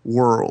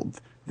world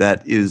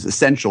that is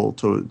essential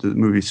to the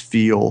movie's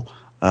feel,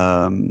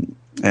 and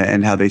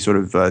how they sort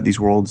of these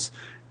worlds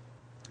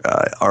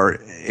are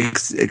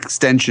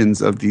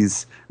extensions of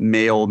these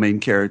male main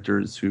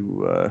characters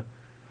who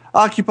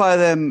occupy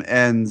them,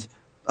 and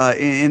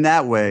in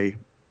that way,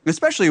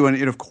 especially when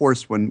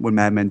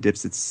Mad Men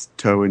dips its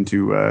toe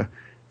into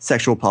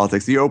sexual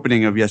politics. The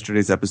opening of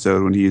yesterday's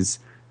episode, when he's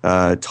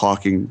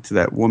talking to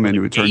that woman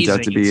who it turns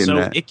out to be in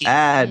that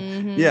ad,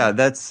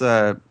 that's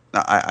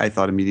I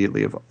thought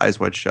immediately of Eyes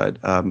Wide Shut,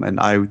 and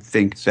I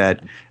think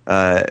that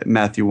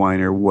Matthew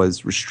Weiner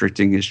was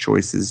restricting his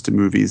choices to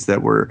movies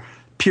that were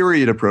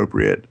period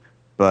appropriate,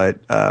 but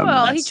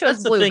he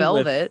chose Blue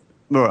Velvet.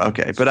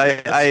 Okay,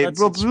 but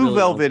Blue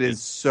Velvet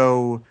is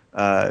so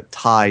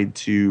tied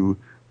to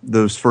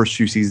those first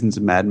few seasons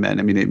of Mad Men.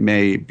 I mean, it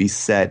may be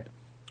set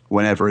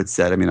whenever it's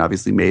set. I mean,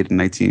 obviously made in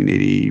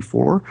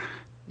 1984,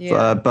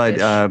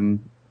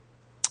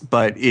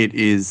 but it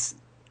is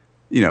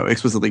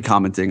explicitly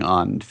commenting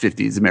on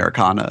 50s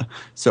Americana.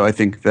 So I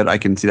think that I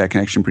can see that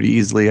connection pretty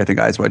easily. I think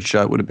Eyes Wide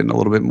Shut would have been a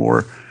little bit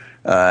more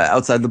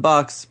outside the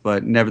box,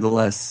 but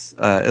nevertheless,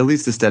 at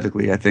least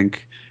aesthetically, I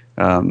think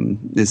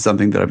is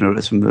something that I've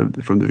noticed from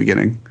the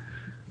beginning.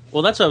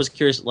 Well, that's why I was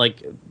curious.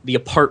 Like, The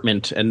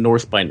Apartment and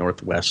North by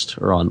Northwest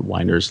are on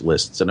Weiner's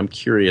lists, and I'm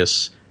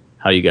curious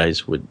how you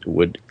guys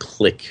would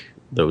click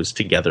those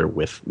together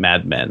with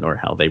Mad Men, or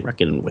how they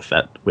reckon with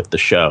the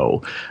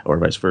show, or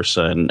vice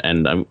versa.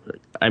 And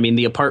I mean,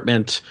 The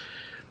Apartment,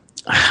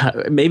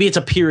 maybe it's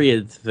a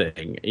period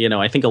thing.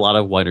 I think a lot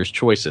of Weiner's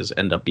choices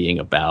end up being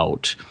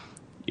about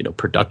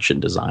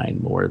production design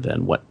more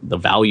than what the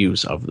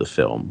values of the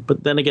film.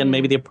 But then again,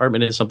 maybe The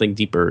Apartment is something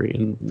deeper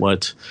in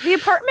what The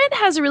Apartment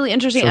has a really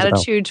interesting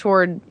attitude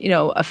toward,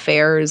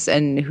 affairs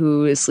and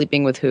who is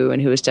sleeping with who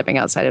and who is stepping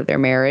outside of their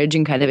marriage,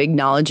 and kind of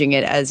acknowledging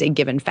it as a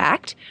given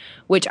fact,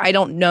 which I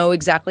don't know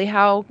exactly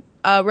how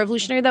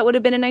revolutionary that would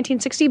have been in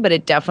 1960, but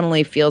it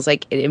definitely feels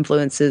like it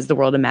influences the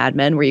world of Mad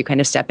Men, where you kind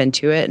of step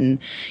into it and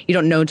you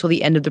don't know until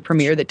the end of the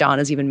premiere that Don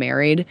is even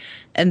married,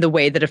 and the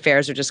way that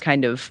affairs are just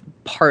kind of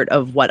part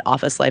of what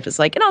office life is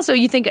like. And also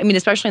you think, I mean,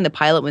 especially in the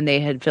pilot when they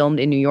had filmed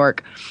in New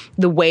York,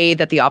 the way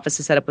that the office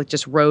is set up with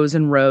just rows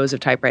and rows of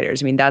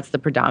typewriters. I mean, that's the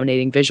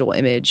predominating visual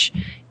image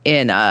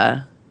in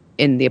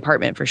the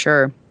apartment for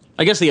sure.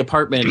 I guess the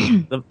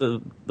apartment,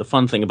 the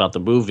fun thing about the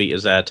movie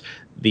is that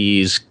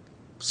these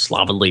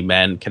slovenly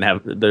men can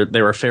have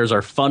their affairs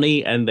are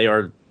funny and they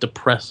are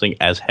depressing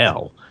as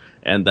hell,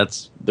 and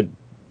that's the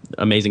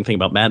amazing thing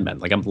about Mad Men.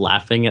 Like, I'm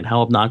laughing at how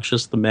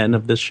obnoxious the men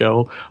of this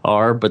show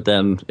are, but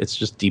then it's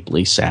just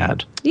deeply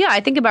sad. Yeah, I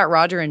think about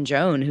Roger and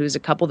Joan, who's a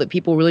couple that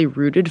people really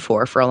rooted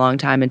for a long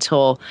time,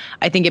 until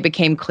I think it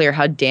became clear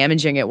how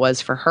damaging it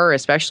was for her,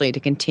 especially to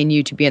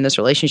continue to be in this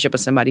relationship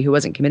with somebody who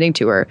wasn't committing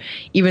to her,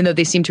 even though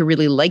they seemed to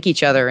really like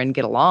each other and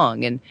get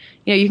along. And,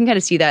 you know, you can kind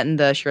of see that in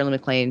the Shirley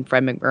MacLaine,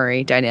 Fred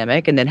McMurray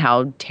dynamic, and then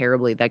how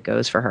terribly that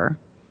goes for her.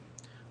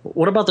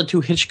 What about the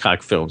two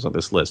Hitchcock films on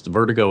this list,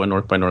 Vertigo and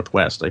North by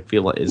Northwest? I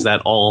feel like, is that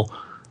all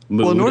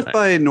mood? Well, North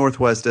by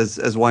Northwest,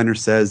 as Weiner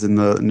says in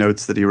the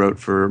notes that he wrote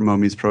for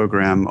Momi's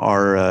program,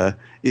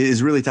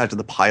 is really tied to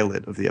the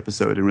pilot of the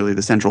episode and really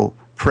the central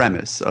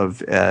premise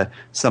of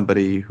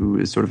somebody who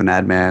is sort of an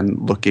ad man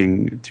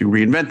looking to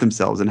reinvent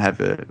themselves and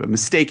have a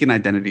mistaken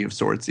identity of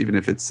sorts, even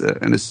if it's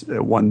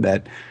one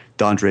that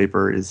Don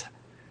Draper is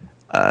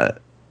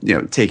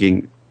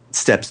taking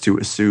steps to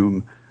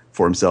assume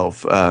for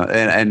himself,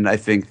 and I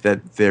think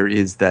that there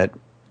is that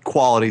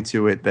quality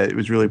to it that it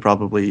was really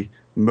probably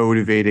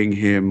motivating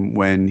him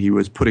when he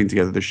was putting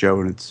together the show,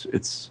 and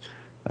it's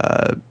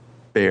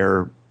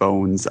bare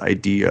bones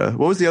idea.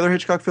 What was the other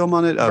Hitchcock film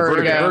on it?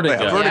 Vertigo.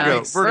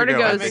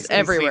 Vertigo's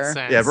everywhere.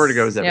 Yeah,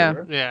 Vertigo's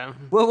everywhere. Yeah.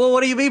 Well,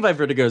 what do you mean by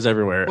Vertigo's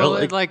everywhere?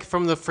 Well, like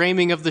from the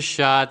framing of the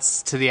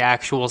shots to the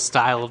actual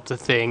style of the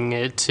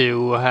thing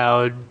to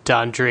how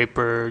Don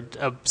Draper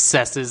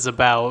obsesses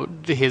about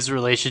his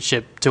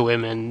relationship to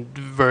women,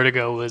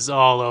 Vertigo was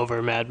all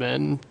over Mad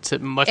Men,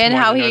 much and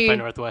more how than North by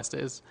Northwest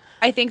is.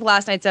 I think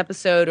last night's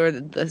episode or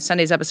the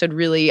Sunday's episode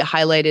really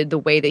highlighted the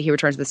way that he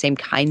returns to the same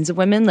kinds of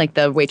women, like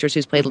the waitress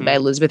who's played by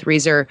Elizabeth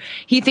Reeser.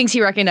 He thinks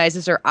he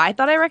recognizes her. I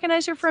thought I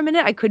recognized her for a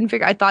minute. I couldn't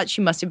figure. I thought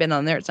she must have been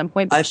on there at some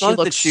point, but she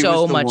looked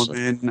so much.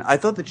 I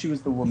thought that she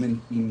was the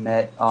woman he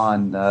met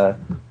on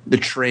the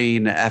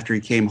train after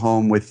he came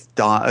home with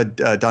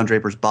Don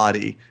Draper's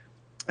body.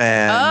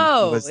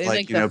 And was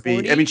like, you know,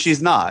 I mean,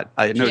 she's not.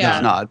 I know she's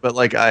not, but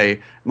like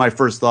my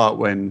first thought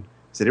when he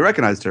said he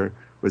recognized her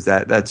was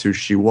that that's who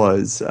she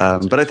was.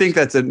 But I think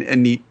that's a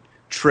neat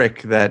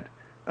trick that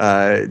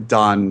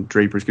Don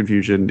Draper's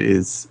confusion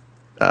is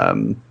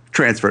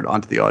transferred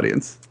onto the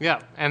audience.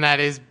 Yeah, and that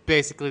is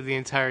basically the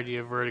entirety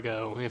of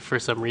Vertigo, if for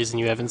some reason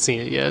you haven't seen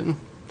it yet.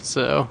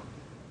 So,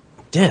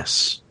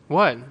 yes.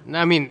 What?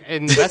 I mean,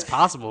 in the best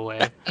possible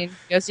way.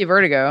 Go see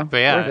Vertigo. But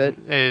yeah,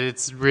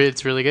 it's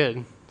really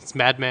good. It's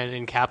Mad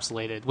Men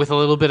encapsulated with a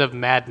little bit of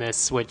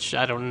madness, which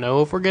I don't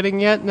know if we're getting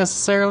yet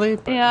necessarily.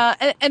 But.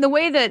 Yeah, and the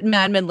way that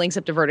Mad Men links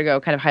up to Vertigo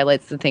kind of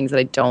highlights the things that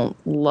I don't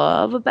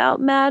love about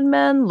Mad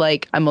Men.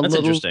 Like I'm a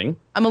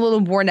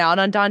little worn out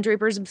on Don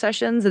Draper's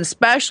obsessions, and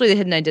especially the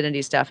hidden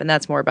identity stuff, and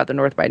that's more about the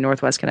North by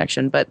Northwest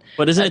connection. But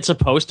isn't it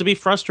supposed to be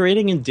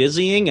frustrating and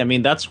dizzying? I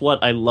mean, that's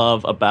what I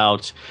love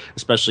about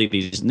especially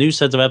these new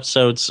sets of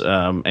episodes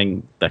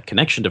and that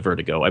connection to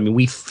Vertigo. I mean,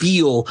 we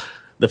feel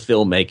the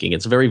filmmaking.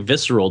 It's very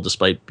visceral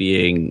despite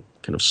being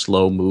kind of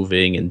slow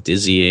moving and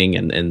dizzying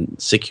and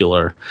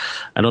secular.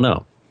 I don't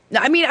know.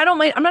 I mean, I don't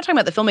mind. I'm not talking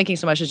about the filmmaking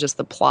so much as just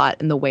the plot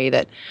and the way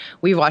that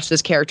we've watched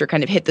this character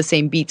kind of hit the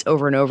same beats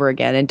over and over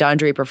again. And Don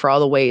Draper, for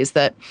all the ways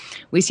that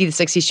we see the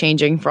 60s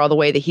changing, for all the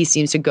way that he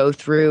seems to go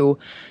through,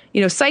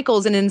 you know,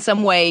 cycles. And in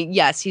some way,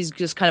 yes, he's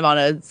just kind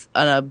of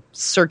on a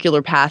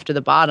circular path to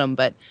the bottom.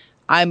 But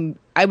I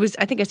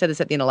think I said this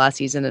at the end of last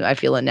season, and I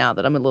feel it now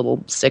that I'm a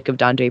little sick of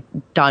Don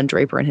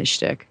Draper and his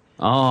shtick.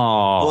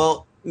 Oh.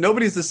 Well,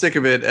 nobody's as sick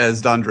of it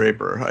as Don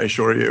Draper, I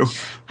assure you.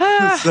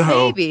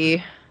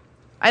 Maybe.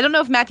 I don't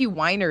know if Matthew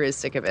Weiner is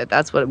sick of it.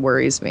 That's what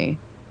worries me.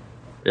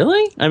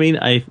 Really? I mean,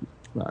 I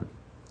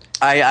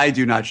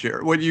do not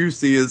share. What you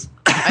see is...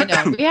 I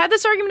know. We had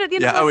this argument at the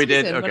end of last season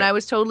did? Okay. when I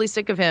was totally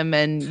sick of him,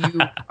 and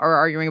you are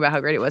arguing about how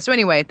great it was. So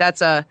anyway,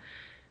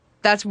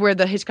 that's where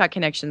the Hitchcock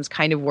connections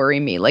kind of worry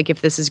me. Like if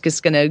this is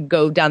just going to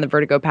go down the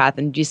Vertigo path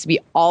and just be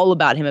all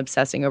about him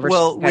obsessing over.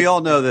 Well, we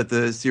all know that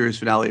the series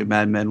finale of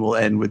Mad Men will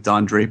end with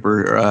Don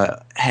Draper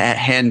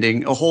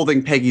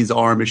holding Peggy's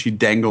arm as she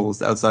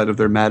dangles outside of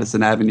their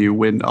Madison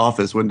Avenue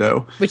office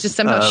window, which is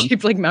somehow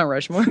shaped like Mount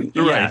Rushmore.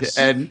 Right,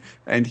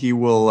 and he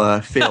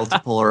will fail to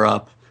pull her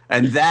up,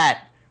 and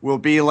that will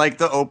be like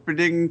the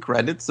opening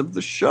credits of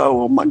the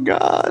show. Oh my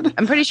God.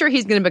 I'm pretty sure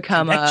he's going to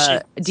become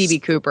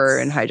DB Cooper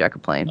and hijack a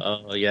plane.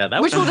 Oh yeah,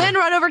 which will then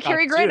run over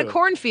Cary Grant a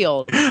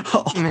cornfield.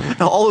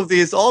 all of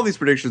these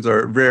predictions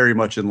are very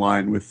much in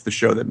line with the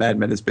show that Mad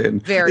Men has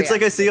been. It's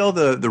like I see all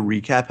the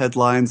recap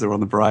headlines that are on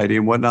the Variety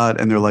and whatnot,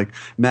 and they're like,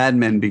 Mad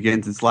Men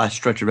begins its last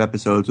stretch of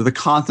episodes with a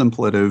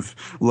contemplative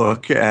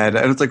look at,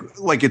 and it's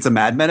like it's a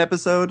Mad Men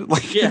episode.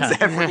 Like it's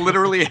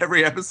literally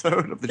every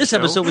episode of the show. This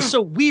episode was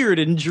so weird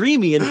and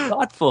dreamy and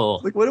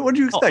thoughtful. Like what did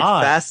you expect?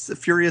 Fast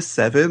Furious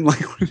 7? Like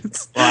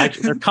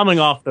they're coming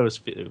off those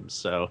films,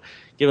 so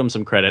give them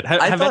some credit.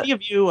 Have any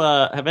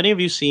of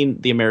you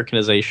seen the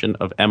Americanization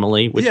of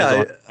Emily? Which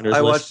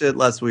I watched it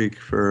last week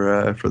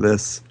for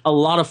this. A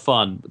lot of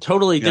fun.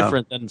 Totally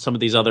different than some of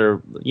these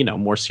other,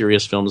 more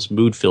serious films,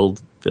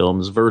 mood-filled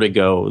films,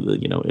 Vertigo.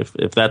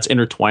 If that's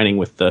intertwining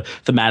with the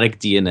thematic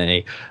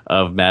DNA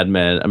of Mad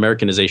Men,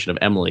 Americanization of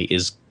Emily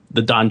is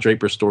the Don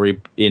Draper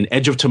story in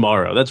Edge of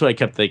Tomorrow. That's what I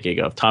kept thinking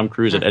of. Tom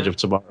Cruise at Edge of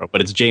Tomorrow, but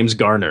it's James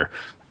Garner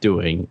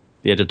doing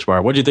The Edge of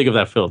Tomorrow. What do you think of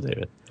that film,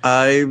 David?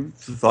 I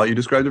thought you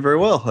described it very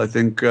well. I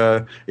think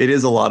it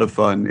is a lot of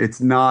fun. It's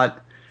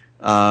not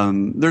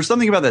there's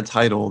something about that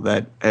title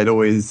that had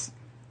always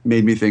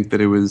made me think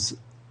that it was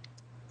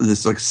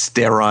this like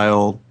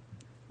sterile,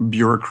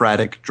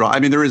 bureaucratic drama. I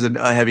mean, there is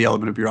a heavy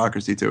element of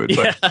bureaucracy to it,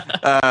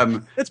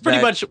 but it's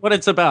pretty much what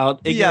it's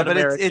about. Yeah, but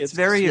it's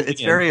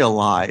very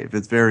alive.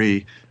 It's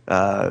very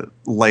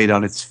light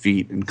on its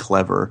feet and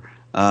clever.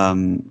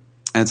 And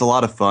it's a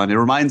lot of fun. It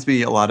reminds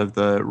me a lot of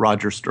the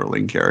Roger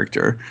Sterling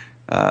character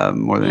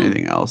more than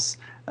anything else.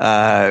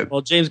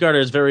 Well, James Garner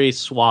is very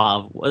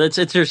suave. It's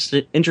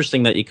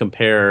interesting that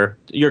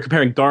you're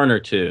comparing Garner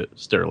to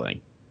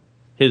Sterling.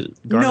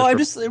 I'm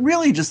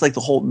just like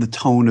the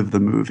tone of the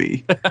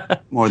movie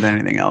more than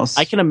anything else.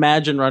 I can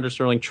imagine Roger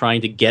Sterling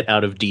trying to get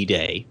out of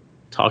D-Day,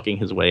 talking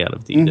his way out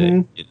of D-Day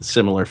in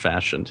similar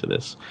fashion to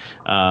this.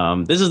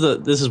 This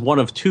is one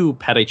of two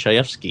Paddy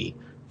Chayefsky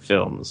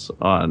films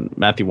on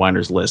Matthew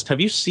Weiner's list.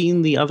 Have you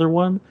seen the other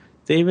one,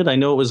 David? I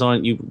know it was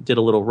on. You did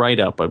a little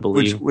write-up, I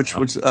believe. Which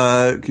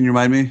can you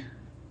remind me?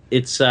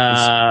 It's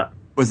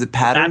was it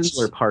Patterns?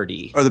 Bachelor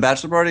Party. Or The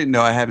Bachelor Party?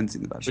 No, I haven't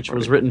seen The Bachelor Party. Which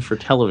was written for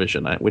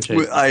television. I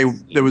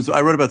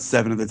wrote about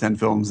 7 of the 10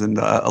 films, and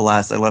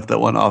alas, I left that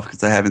one off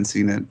because I haven't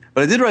seen it.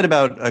 But I did write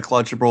about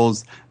Claude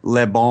Chabrol's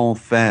Les Bonnes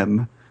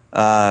Femmes.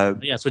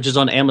 Yes, which is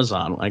on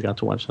Amazon. I got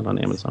to watch that on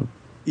Amazon.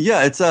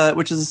 Yeah, it's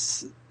which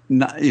is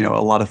not,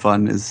 a lot of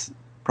fun. Is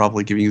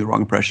probably giving you the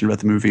wrong impression about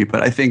the movie,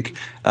 but I think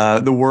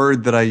the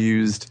word that I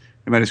used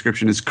in my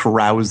description is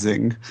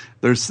carousing.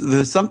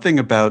 There's something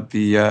about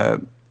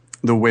the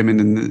women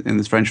in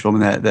this French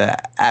film and the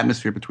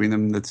atmosphere between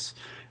them that's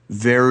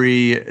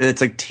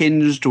it's like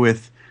tinged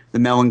with the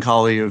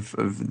melancholy of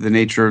the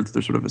nature of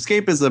their sort of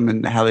escapism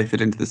and how they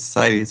fit into the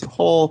society as a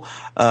whole,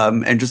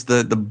 and just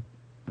the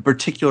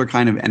particular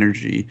kind of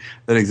energy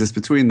that exists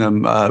between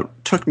them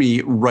took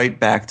me right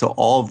back to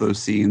all of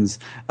those scenes,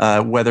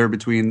 whether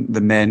between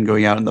the men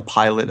going out in the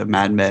pilot of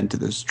Mad Men to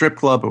the strip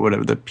club or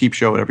whatever, the peep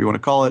show, whatever you want to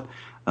call it,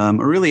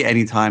 or really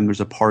any time there's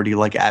a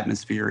party-like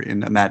atmosphere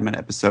in a Mad Men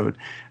episode.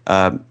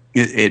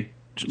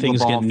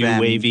 Things get new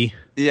wavy.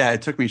 Yeah,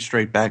 it took me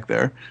straight back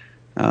there.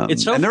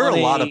 It's so and there funny. are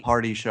a lot of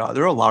party shots.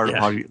 There are a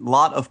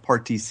lot of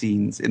party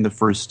scenes in the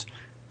first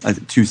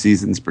 2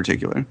 seasons, in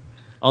particular.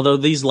 Although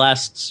these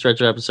last stretch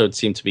of episodes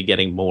seem to be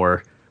getting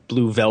more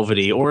blue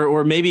velvety,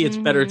 or maybe it's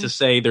better to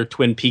say they're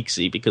Twin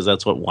Peaksy, because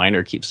that's what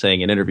Weiner keeps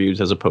saying in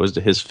interviews as opposed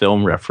to his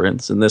film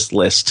reference in this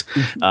list.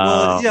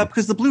 Well, yeah,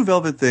 because the blue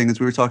velvet thing, as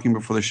we were talking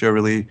before the show,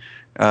 really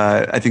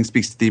I think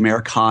speaks to the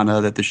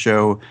Americana that the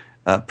show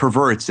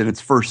perverts in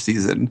its first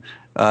season,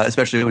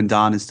 especially when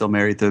Don is still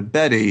married to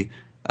Betty.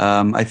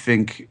 I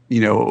think,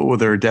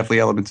 there are definitely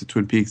elements of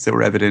Twin Peaks that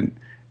were evident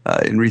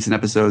in recent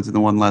episodes and the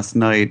one last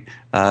night.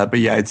 But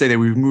yeah, I'd say that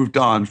we've moved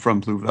on from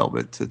Blue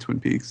Velvet to Twin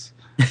Peaks.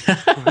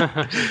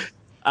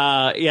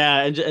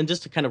 And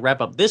just to kind of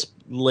wrap up this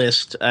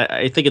list,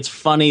 I think it's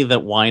funny that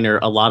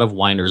a lot of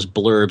Weiner's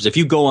blurbs, if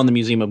you go on the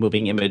Museum of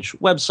Moving Image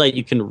website,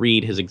 you can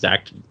read his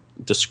exact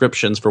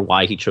descriptions for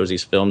why he chose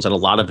these films, and a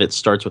lot of it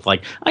starts with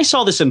like, I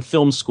saw this in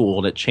film school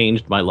and it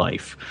changed my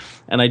life.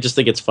 And I just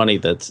think it's funny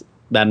that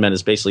Mad Men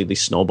is basically the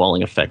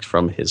snowballing effect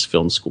from his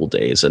film school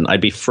days, and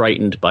I'd be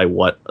frightened by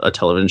what a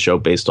television show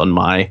based on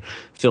my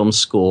film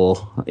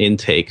school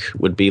intake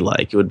would be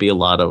like. It would be a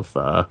lot of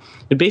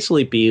it'd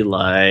basically be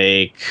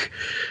like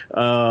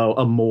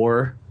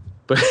Amour,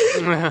 but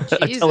a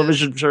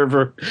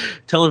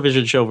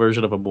television show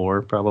version of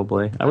Amour,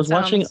 probably. I was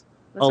watching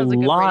a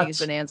lot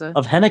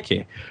of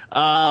Haneke.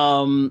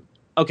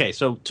 Okay,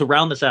 so to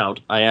round this out,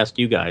 I asked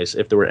you guys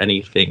if there were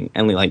any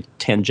like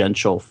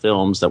tangential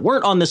films that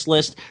weren't on this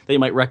list that you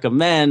might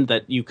recommend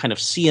that you kind of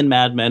see in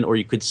Mad Men, or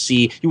you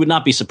would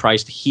not be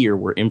surprised to hear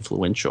were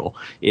influential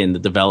in the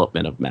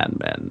development of Mad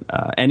Men.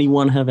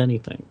 Anyone have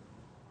anything?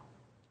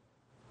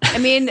 I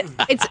mean,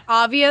 it's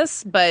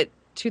obvious, but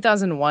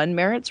 2001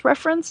 merits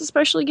reference,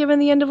 especially given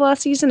the end of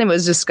last season. It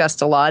was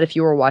discussed a lot if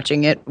you were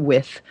watching it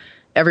with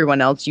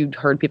everyone else, you'd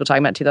heard people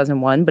talking about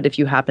 2001. But if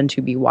you happen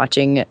to be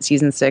watching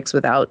season 6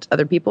 without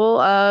other people,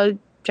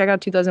 check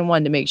out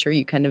 2001 to make sure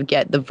you kind of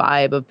get the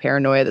vibe of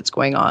paranoia that's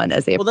going on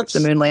as they approach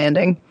the moon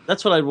landing.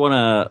 That's what I'd want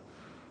to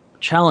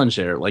challenge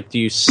there. Like, do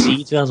you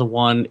see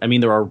 2001? I mean,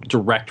 there are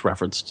direct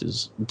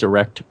references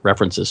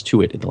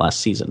to it in the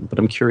last season, but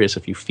I'm curious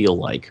if you feel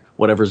like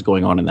whatever's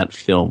going on in that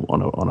film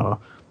on a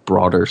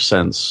broader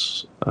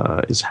sense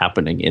is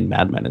happening in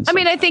Mad Men. I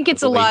mean, I think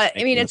it's a lot.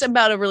 I mean, it's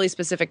about a really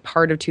specific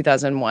part of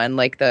 2001,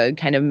 like the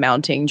kind of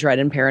mounting dread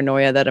and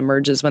paranoia that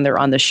emerges when they're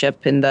on the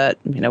ship in the,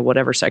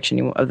 whatever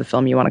section of the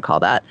film you want to call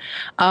that.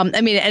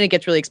 I mean, and it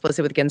gets really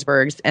explicit with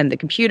Ginsburg's and the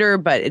computer,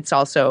 but it's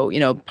also,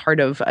 part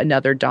of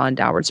another Don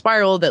downward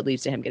spiral that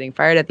leads to him getting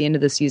fired at the end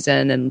of the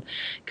season. And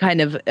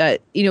kind of,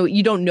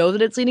 you don't know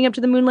that it's leading up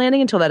to the moon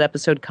landing until that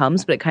episode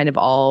comes, but it kind of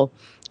all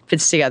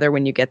fits together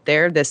when you get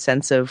there, this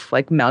sense of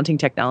like mounting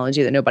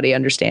technology that nobody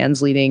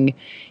understands leading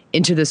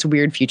into this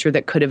weird future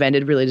that could have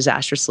ended really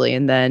disastrously.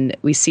 And then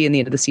we see in the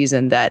end of the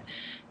season that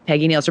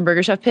Peggy and Neil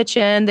Burgerchef pitch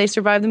in, they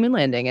survive the moon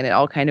landing, and it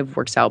all kind of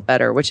works out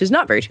better, which is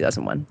not very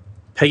 2001.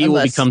 Peggy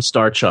will become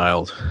Star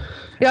Child.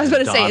 Yeah, I was about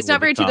to say, it's not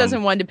very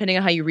 2001 depending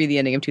on how you read the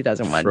ending of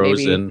 2001.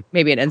 Frozen.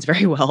 Maybe it ends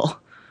very well.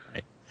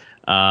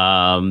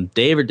 Right.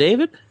 Dave or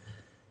David?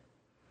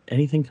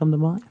 Anything come to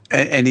mind?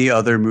 Any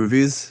other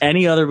movies?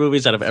 Any other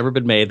movies that have ever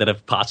been made that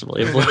have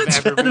possibly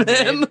influenced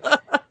him?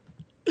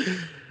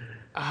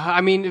 I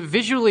mean,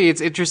 visually,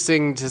 it's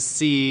interesting to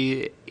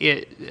see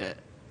it.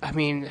 I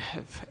mean,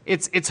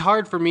 it's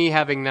hard for me,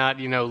 having not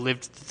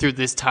lived through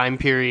this time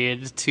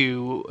period,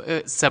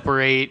 to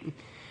separate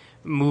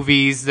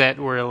movies that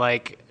were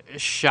like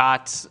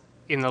shot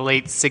in the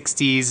late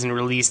 60s and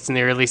released in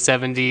the early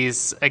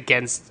 70s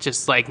against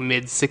just like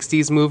mid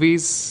 60s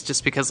movies,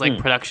 just because like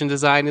production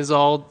design is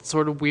all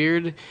sort of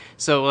weird.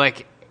 So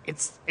like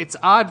it's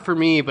odd for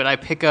me, but I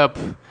pick up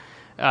in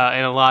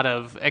a lot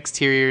of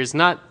exteriors,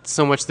 not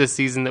so much this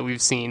season that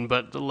we've seen,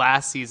 but the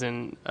last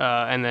season,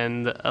 and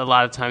then a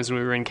lot of times when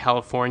we were in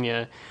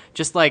California,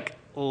 just like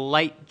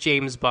light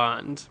James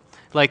Bond.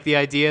 Like the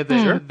idea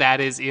that that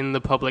is in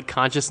the public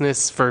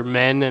consciousness for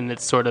men, and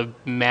it's sort of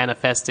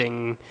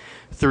manifesting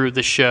through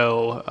the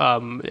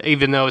show,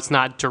 even though it's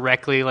not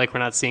directly, like we're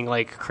not seeing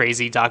like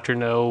crazy Dr.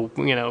 No,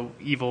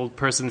 evil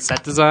person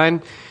set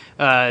design.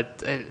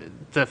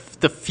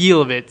 The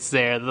feel of it's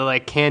there. The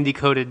like candy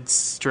coated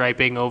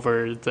striping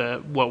over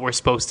what we're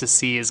supposed to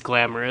see as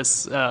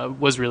glamorous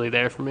was really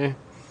there for me.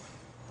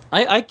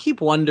 I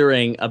keep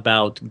wondering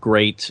about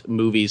great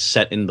movies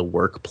set in the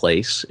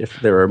workplace, if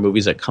there are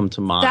movies that come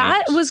to mind.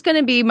 That was going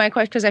to be my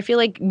question, because I feel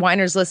like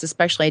Weiner's list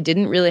especially, I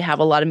didn't really have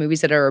a lot of movies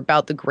that are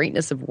about the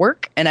greatness of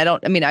work. And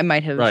I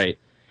might have. Right.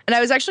 And I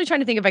was actually trying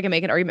to think if I can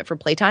make an argument for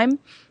Playtime,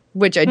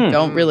 which I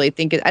don't really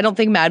think I don't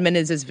think Mad Men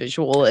is as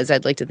visual as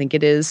I'd like to think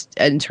it is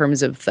in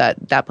terms of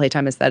that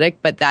Playtime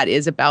aesthetic. But that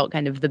is about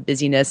kind of the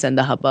busyness and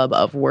the hubbub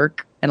of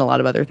work and a lot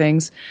of other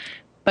things.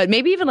 But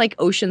maybe even like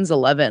Ocean's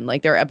 11,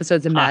 like there are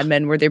episodes of Mad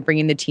Men where they're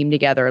bringing the team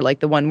together,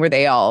 like the one where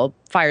they all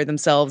fire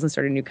themselves and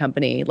start a new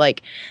company,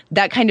 like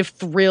that kind of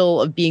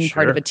thrill of being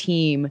part of a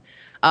team.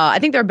 I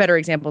think there are better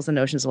examples than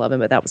Ocean's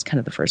 11, but that was kind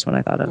of the first one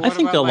I thought of. I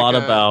think a lot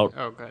about.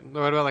 Oh, good.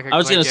 What about like? I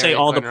was going to say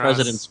All the Glenn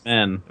President's Ross?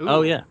 Men. Ooh.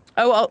 Oh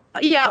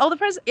yeah. All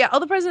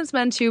the President's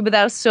Men too, but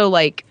that was so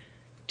like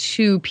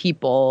two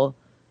people.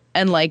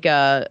 And like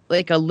a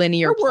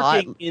linear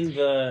plot. In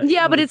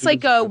the, but it's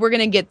like we're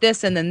gonna get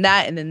this and then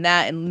that,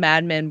 and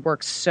Mad Men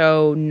works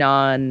so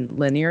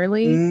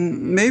non-linearly.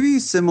 Maybe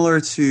similar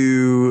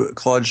to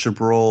Claude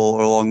Chabrol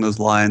or along those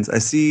lines. I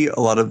see a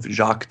lot of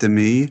Jacques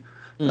Demy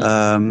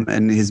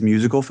and his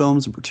musical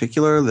films in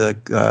particular,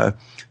 like The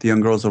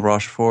Young Girls of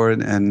Rochefort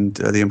and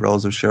The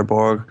Umbrellas of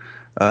Cherbourg,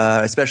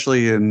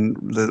 especially in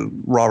the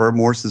Robert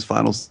Morse's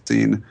final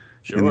scene.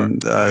 Sure. In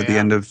the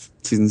end of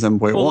season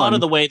 7.1. A lot of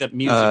the way that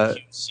music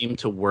cues seem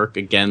to work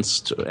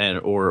against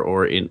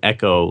or in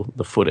echo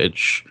the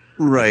footage.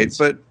 Right,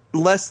 but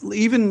less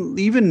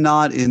even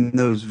not in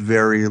those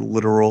very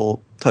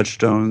literal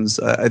touchstones.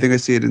 I think I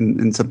see it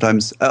in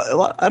sometimes a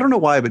lot, I don't know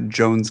why, but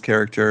Joan's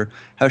character,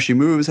 how she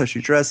moves, how she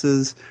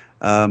dresses.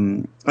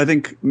 I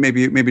think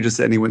maybe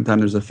just any one time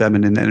there's a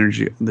feminine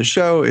energy on the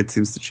show, it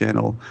seems to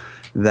channel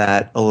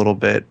that a little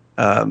bit.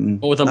 Well,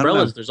 with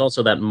Umbrellas, there's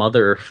also that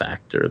mother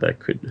factor that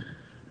could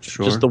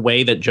just the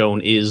way that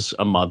Joan is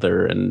a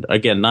mother, and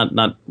again,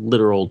 not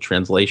literal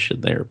translation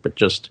there, but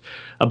just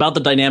about the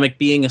dynamic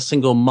being a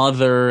single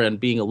mother and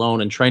being alone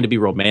and trying to be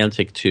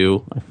romantic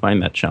too. I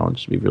find that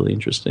challenge to be really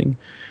interesting.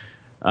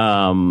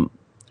 I'm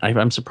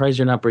surprised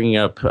you're not bringing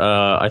up.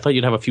 I thought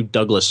you'd have a few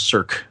Douglas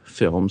Sirk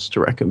films to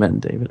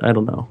recommend, David. I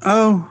don't know.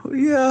 Oh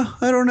yeah,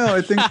 I don't know.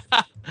 I think.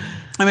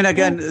 I mean,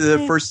 again,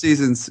 the first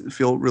seasons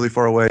feel really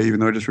far away, even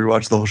though I just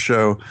rewatched the whole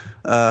show.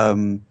 You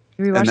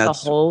rewatched the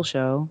whole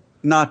show?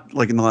 Not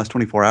like in the last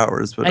 24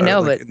 hours, but I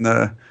know, like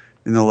but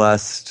in the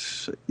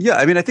last. Yeah,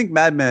 I mean, I think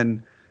Mad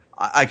Men.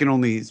 I can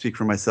only speak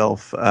for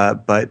myself,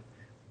 but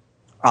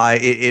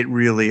it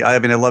really. I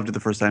mean, I loved it the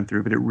first time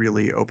through, but it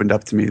really opened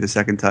up to me the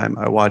second time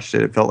I watched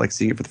it. It felt like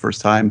seeing it for the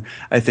first time.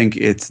 I think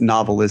it's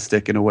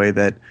novelistic in a way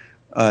that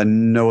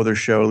no other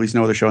show, at least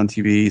no other show on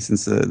TV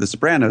since The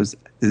Sopranos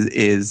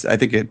is I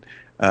think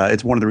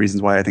it's one of the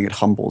reasons why I think it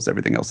humbles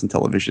everything else in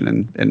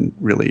television and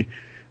really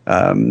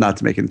not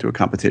to make it into a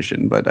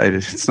competition, but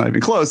it's not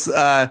even close.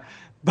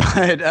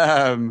 But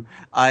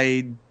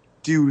I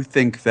do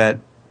think that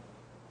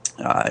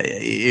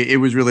it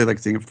was really like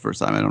seeing it for the first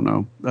time. I don't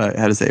know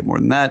how to say it more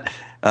than that.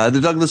 The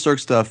Douglas Sirk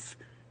stuff,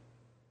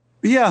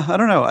 yeah, I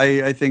don't know.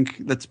 I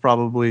think that's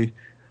probably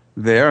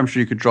there. I'm sure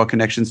you could draw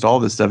connections to all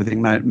this stuff. I think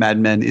Mad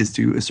Men is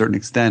to a certain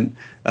extent,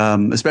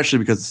 especially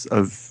because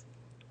of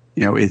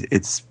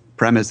its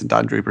premise and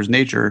Don Draper's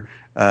nature.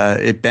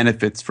 It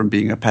benefits from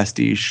being a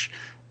pastiche.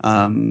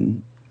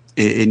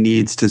 It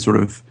needs to sort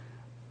of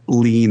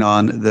lean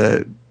on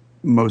the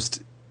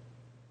most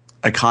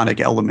iconic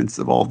elements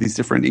of all these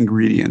different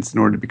ingredients in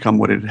order to become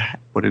what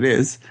it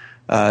is.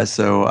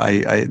 So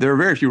there are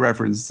very few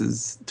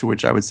references to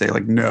which I would say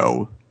like,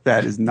 no,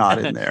 that is not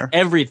in there.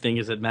 Everything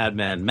is in Mad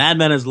Men. Mad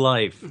Men is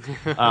life.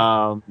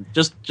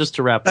 Just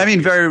to wrap up. I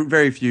mean, very,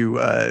 very few,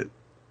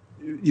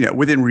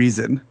 within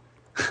reason.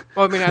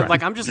 Well, I mean,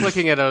 I'm just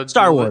looking at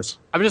Star Wars.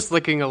 I'm just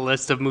looking at a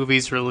list of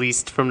movies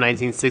released from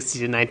 1960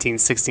 to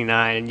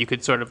 1969, and you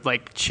could sort of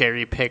like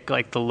cherry pick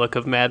like the look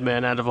of Mad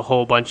Men out of a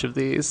whole bunch of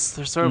these.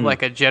 There's sort of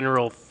like a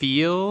general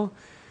feel,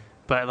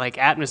 but like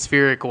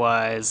atmospheric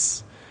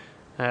wise,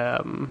 yeah,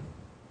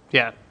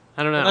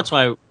 I don't know. Well, that's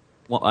why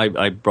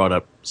I brought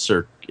up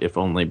Sirk, if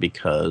only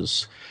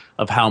because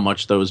of how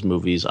much those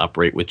movies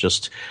operate with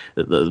just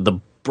the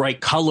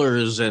bright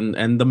colors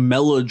and the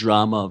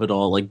melodrama of it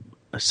all. Like,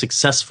 a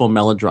successful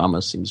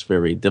melodrama seems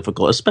very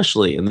difficult,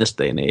 especially in this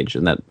day and age,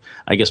 and that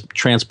I guess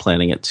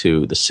transplanting it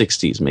to the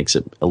 60s makes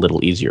it a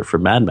little easier for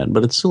Mad Men,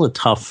 but it's still a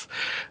tough,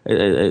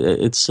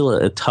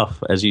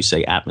 as you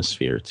say,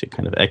 atmosphere to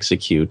kind of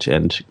execute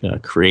and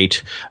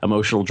create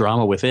emotional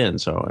drama within.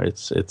 So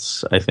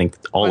it's I think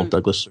all of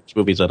Douglas Sirk's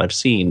movies that I've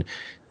seen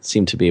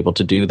seem to be able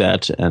to do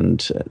that,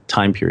 and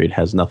time period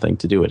has nothing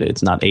to do with it.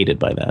 It's not aided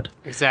by that.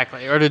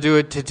 Exactly. Or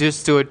to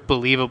just do it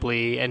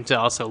believably and to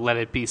also let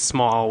it be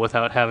small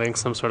without having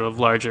some sort of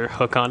larger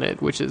hook on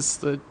it, which is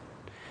the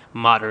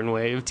modern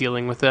way of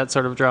dealing with that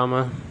sort of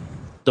drama.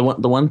 The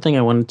one thing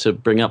I wanted to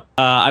bring up,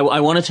 I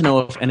wanted to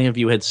know if any of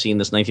you had seen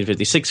this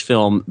 1956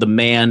 film, The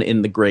Man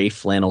in the Gray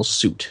Flannel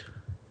Suit.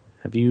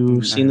 Have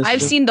you seen this? I've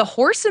seen The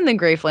Horse in the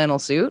Gray Flannel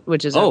Suit,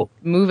 which is a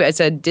movie. It's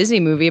a Disney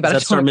movie about.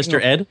 Does that star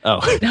Mr. Ed?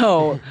 Oh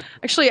no,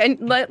 actually,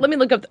 let me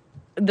look up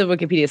the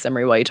Wikipedia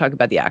summary while you talk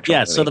about the actual. Yeah,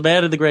 movie. So The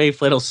Man in the Gray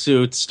Flannel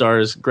Suit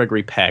stars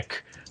Gregory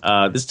Peck.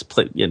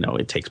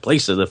 It takes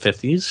place in the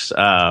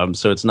 50s,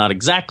 so it's not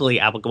exactly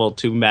applicable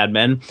to Mad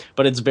Men,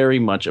 but it's very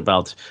much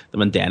about the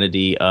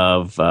mundanity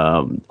of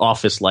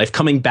office life.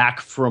 Coming back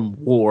from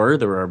war,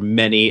 there are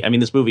many. I mean,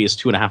 this movie is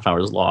 2.5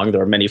 hours long.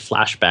 There are many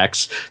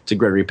flashbacks to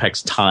Gregory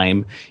Peck's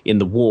time in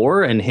the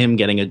war and him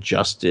getting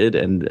adjusted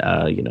and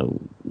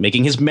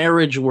making his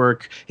marriage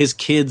work. His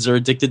kids are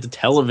addicted to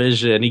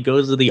television. He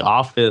goes to the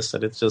office,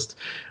 and it's just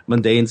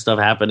mundane stuff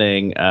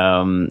happening.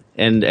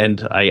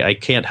 And I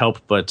can't help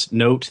but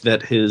note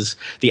that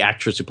the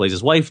actress who plays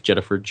his wife,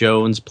 Jennifer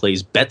Jones,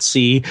 plays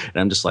Betsy,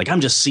 and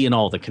I'm just seeing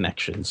all the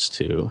connections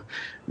to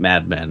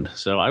Mad Men.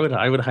 So I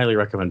would highly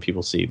recommend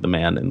people see The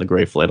Man in the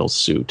Gray Flannel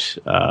Suit,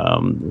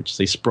 which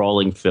is a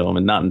sprawling film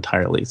and not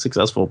entirely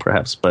successful,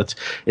 perhaps, but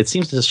it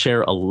seems to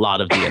share a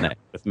lot of DNA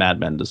with Mad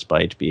Men,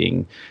 despite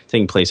taking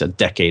place a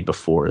decade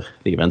before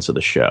the events of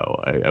the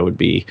show. I would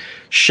be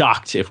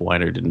shocked if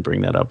Weiner didn't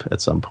bring that up at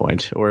some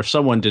point, or if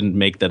someone didn't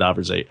make that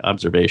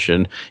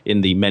observation in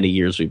the many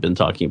years we've been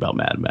talking about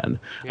Mad Men.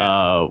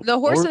 Yeah. The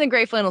Horse in the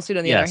Gray Flannel Suit,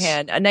 on the other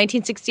hand, a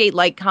 1968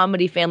 light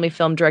comedy family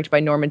film directed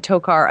by Norman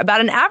Tokar about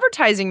an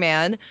advertising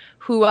man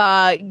who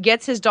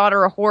gets his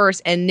daughter a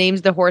horse and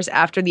names the horse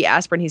after the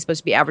aspirin he's supposed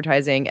to be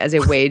advertising as a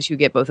way to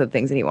get both of the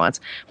things that he wants.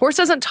 Horse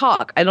doesn't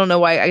talk. I don't know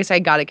why. I guess I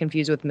got it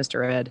confused with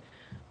Mr. Ed.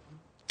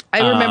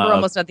 I remember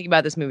almost nothing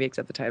about this movie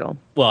except the title.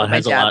 Well, it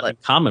has a lot in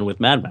common with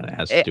Mad Men. It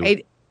has to do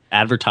with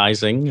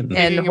advertising and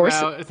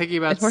thinking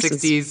about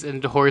 60s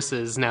and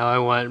horses. Now I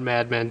want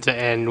Mad Men to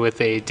end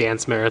with a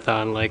dance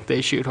marathon like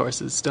they shoot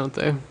horses, don't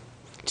they?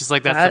 Just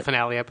like that's the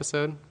finale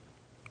episode,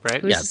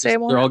 right? Yeah,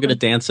 they're all going to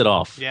dance it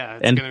off. Yeah,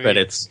 end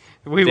credits.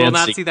 We will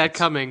not see that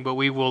coming, but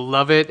we will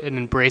love it and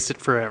embrace it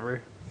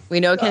forever. We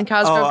know Ken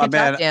Cosgrove can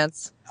tap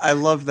dance. I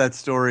love that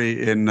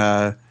story in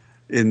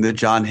the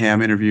John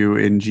Hamm interview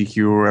in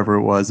GQ or wherever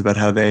it was about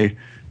how they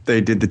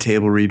did the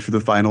table read for the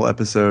final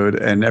episode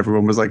and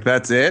everyone was like,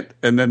 "That's it,"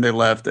 and then they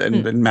left,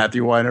 and then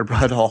Matthew Weiner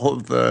brought all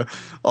of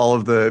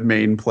the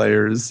main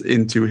players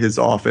into his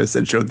office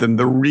and showed them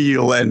the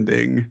real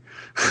ending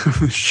of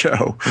the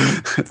show.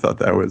 I thought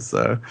that was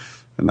a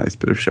nice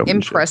bit of showmanship.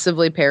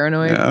 Impressively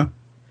paranoid.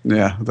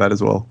 Yeah, that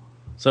as well.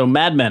 So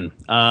Mad Men,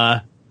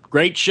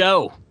 great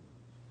show.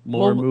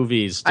 More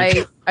movies.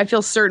 I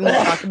feel certain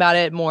we'll talk about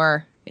it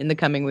more in the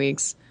coming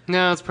weeks.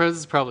 No, this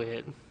is probably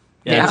it.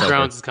 Yeah,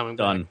 Thrones is coming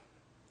done. Back.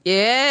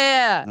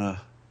 Yeah.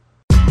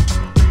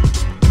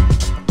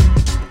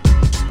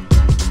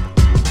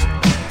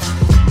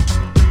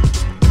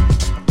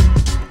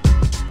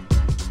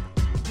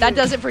 That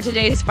does it for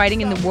today's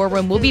Fighting in the War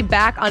Room. We'll be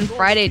back on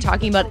Friday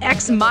talking about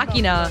Ex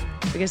Machina,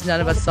 because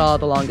none of us saw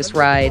The Longest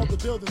Ride,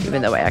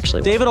 even though I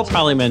actually... David will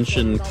probably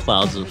mention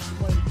Clouds of...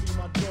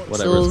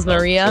 whatever. Sils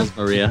Maria? Sils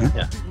Maria,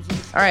 yeah.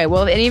 All right,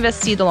 well, if any of us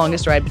see The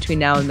Longest Ride between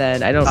now and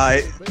then, I don't...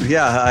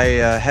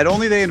 had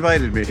only they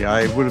invited me,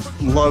 I would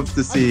have loved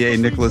to see a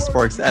Nicholas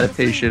Sparks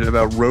adaptation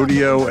about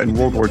rodeo and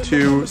World War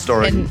II,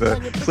 starring the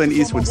Clint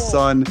Eastwood's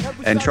son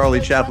and Charlie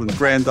Chaplin's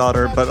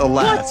granddaughter, but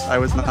alas, I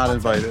was not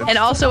invited. And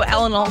also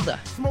Alan Alda.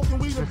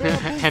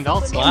 And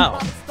also... Wow.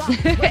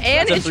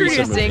 And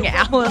introducing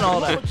Alan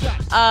Alda.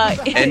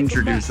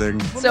 Introducing.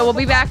 So we'll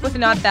be back with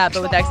Not That,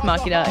 but with Ex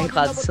Machina and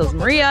Clouds of Sils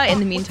Maria. In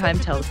the meantime,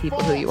 tell the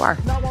people who you are.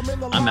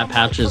 I'm Matt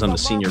Patches. I'm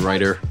the senior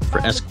writer for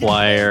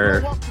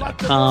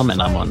Esquire.com,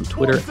 and I'm on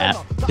Twitter at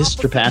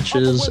Mr.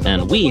 Patches.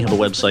 And we have a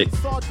website,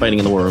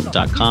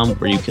 fightinginthewarroom.com,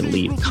 where you can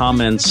leave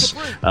comments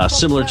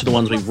similar to the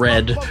ones we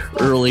read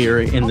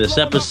earlier in this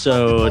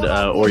episode,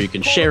 or you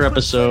can share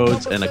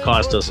episodes and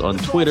accost us on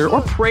Twitter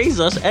or praise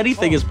us.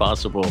 Anything is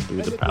possible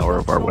through the power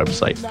of our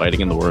website,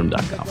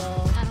 fightinginthewarroom.com.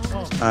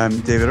 I'm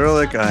David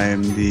Ehrlich. I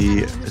am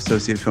the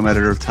associate film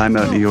editor of Time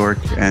Out New York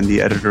and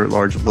the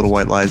editor-at-large of Little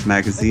White Lies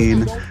magazine.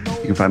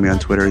 You can find me on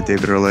Twitter at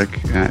David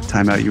Ehrlich at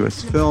Time Out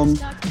US Film.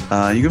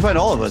 You can find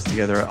all of us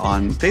together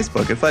on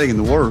Facebook at Fighting in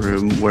the War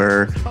Room,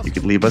 where you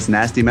can leave us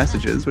nasty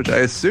messages, which I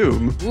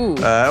assume,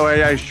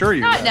 I assure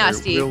you, not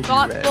nasty,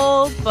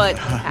 thoughtful, but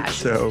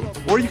passionate.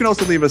 Or you can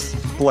also leave us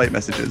polite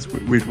messages,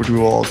 which we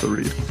will also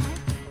read.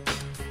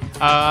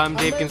 I'm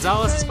Dave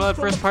Gonzalez. Spelled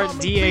first part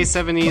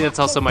DA70. That's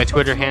also my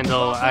Twitter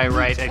handle. I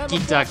write at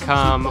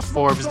geek.com,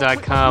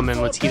 Forbes.com,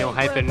 and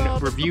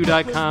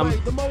Latino-review.com.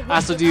 I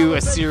also do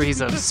a series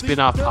of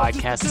spin-off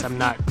podcasts. I'm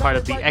not part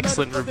of the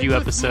excellent review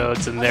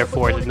episodes, and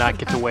therefore did not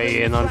get to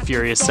weigh in on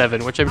Furious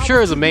 7, which I'm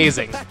sure is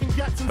amazing.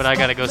 But I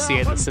gotta go see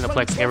it in the Cineplex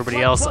like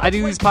everybody else. I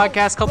do these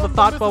podcasts called The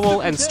Thought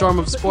Bubble and Storm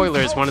of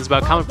Spoilers. One is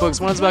about comic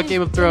books, one is about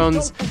Game of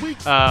Thrones.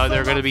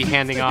 They're going to be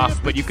handing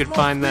off, but you can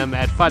find them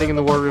at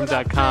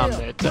fightinginthewarroom.com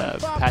that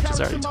Patches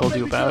already told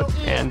you about,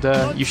 and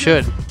you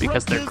should,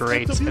 because they're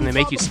great and they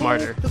make you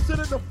smarter.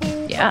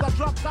 Yeah.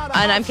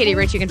 And I'm Katie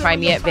Rich. You can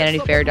find me at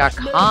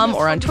vanityfair.com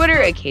or on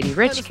Twitter at Katie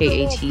Rich,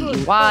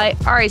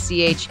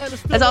 KATEYRICH.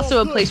 That's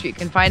also a place where you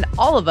can find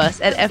all of us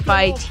at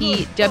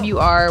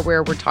FITWR,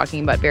 where we're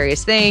talking about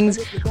various things,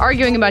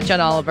 arguing about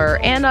John Oliver,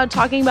 and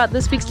talking about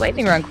this week's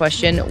lightning round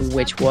question,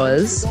 which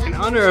was... In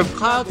honor of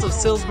Clouds of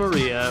Sils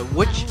Maria,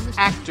 which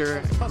actor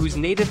whose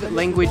native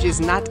language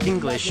is not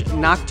English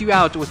knocked you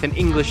out with an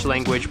English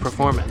language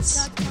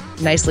performance?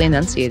 Nicely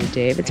enunciated,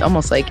 Dave. It's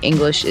almost like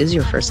English is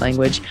your first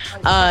language.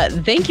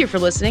 Thank you for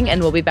listening, and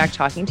we'll be back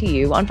talking to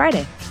you on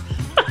Friday.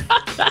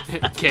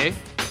 Okay.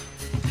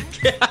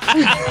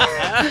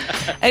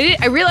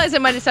 I realized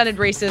it might have sounded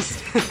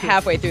racist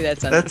halfway through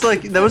that sentence.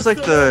 That was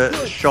like the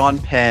Sean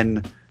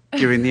Penn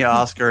giving the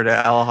Oscar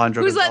to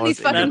Alejandro. Who's letting these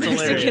fucking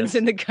That's Mexicans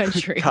in the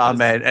country?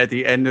 Comment at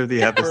the end of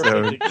the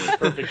episode.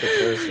 Perfect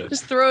comparison.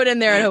 Just throw it in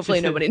there and hopefully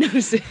nobody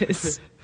notices.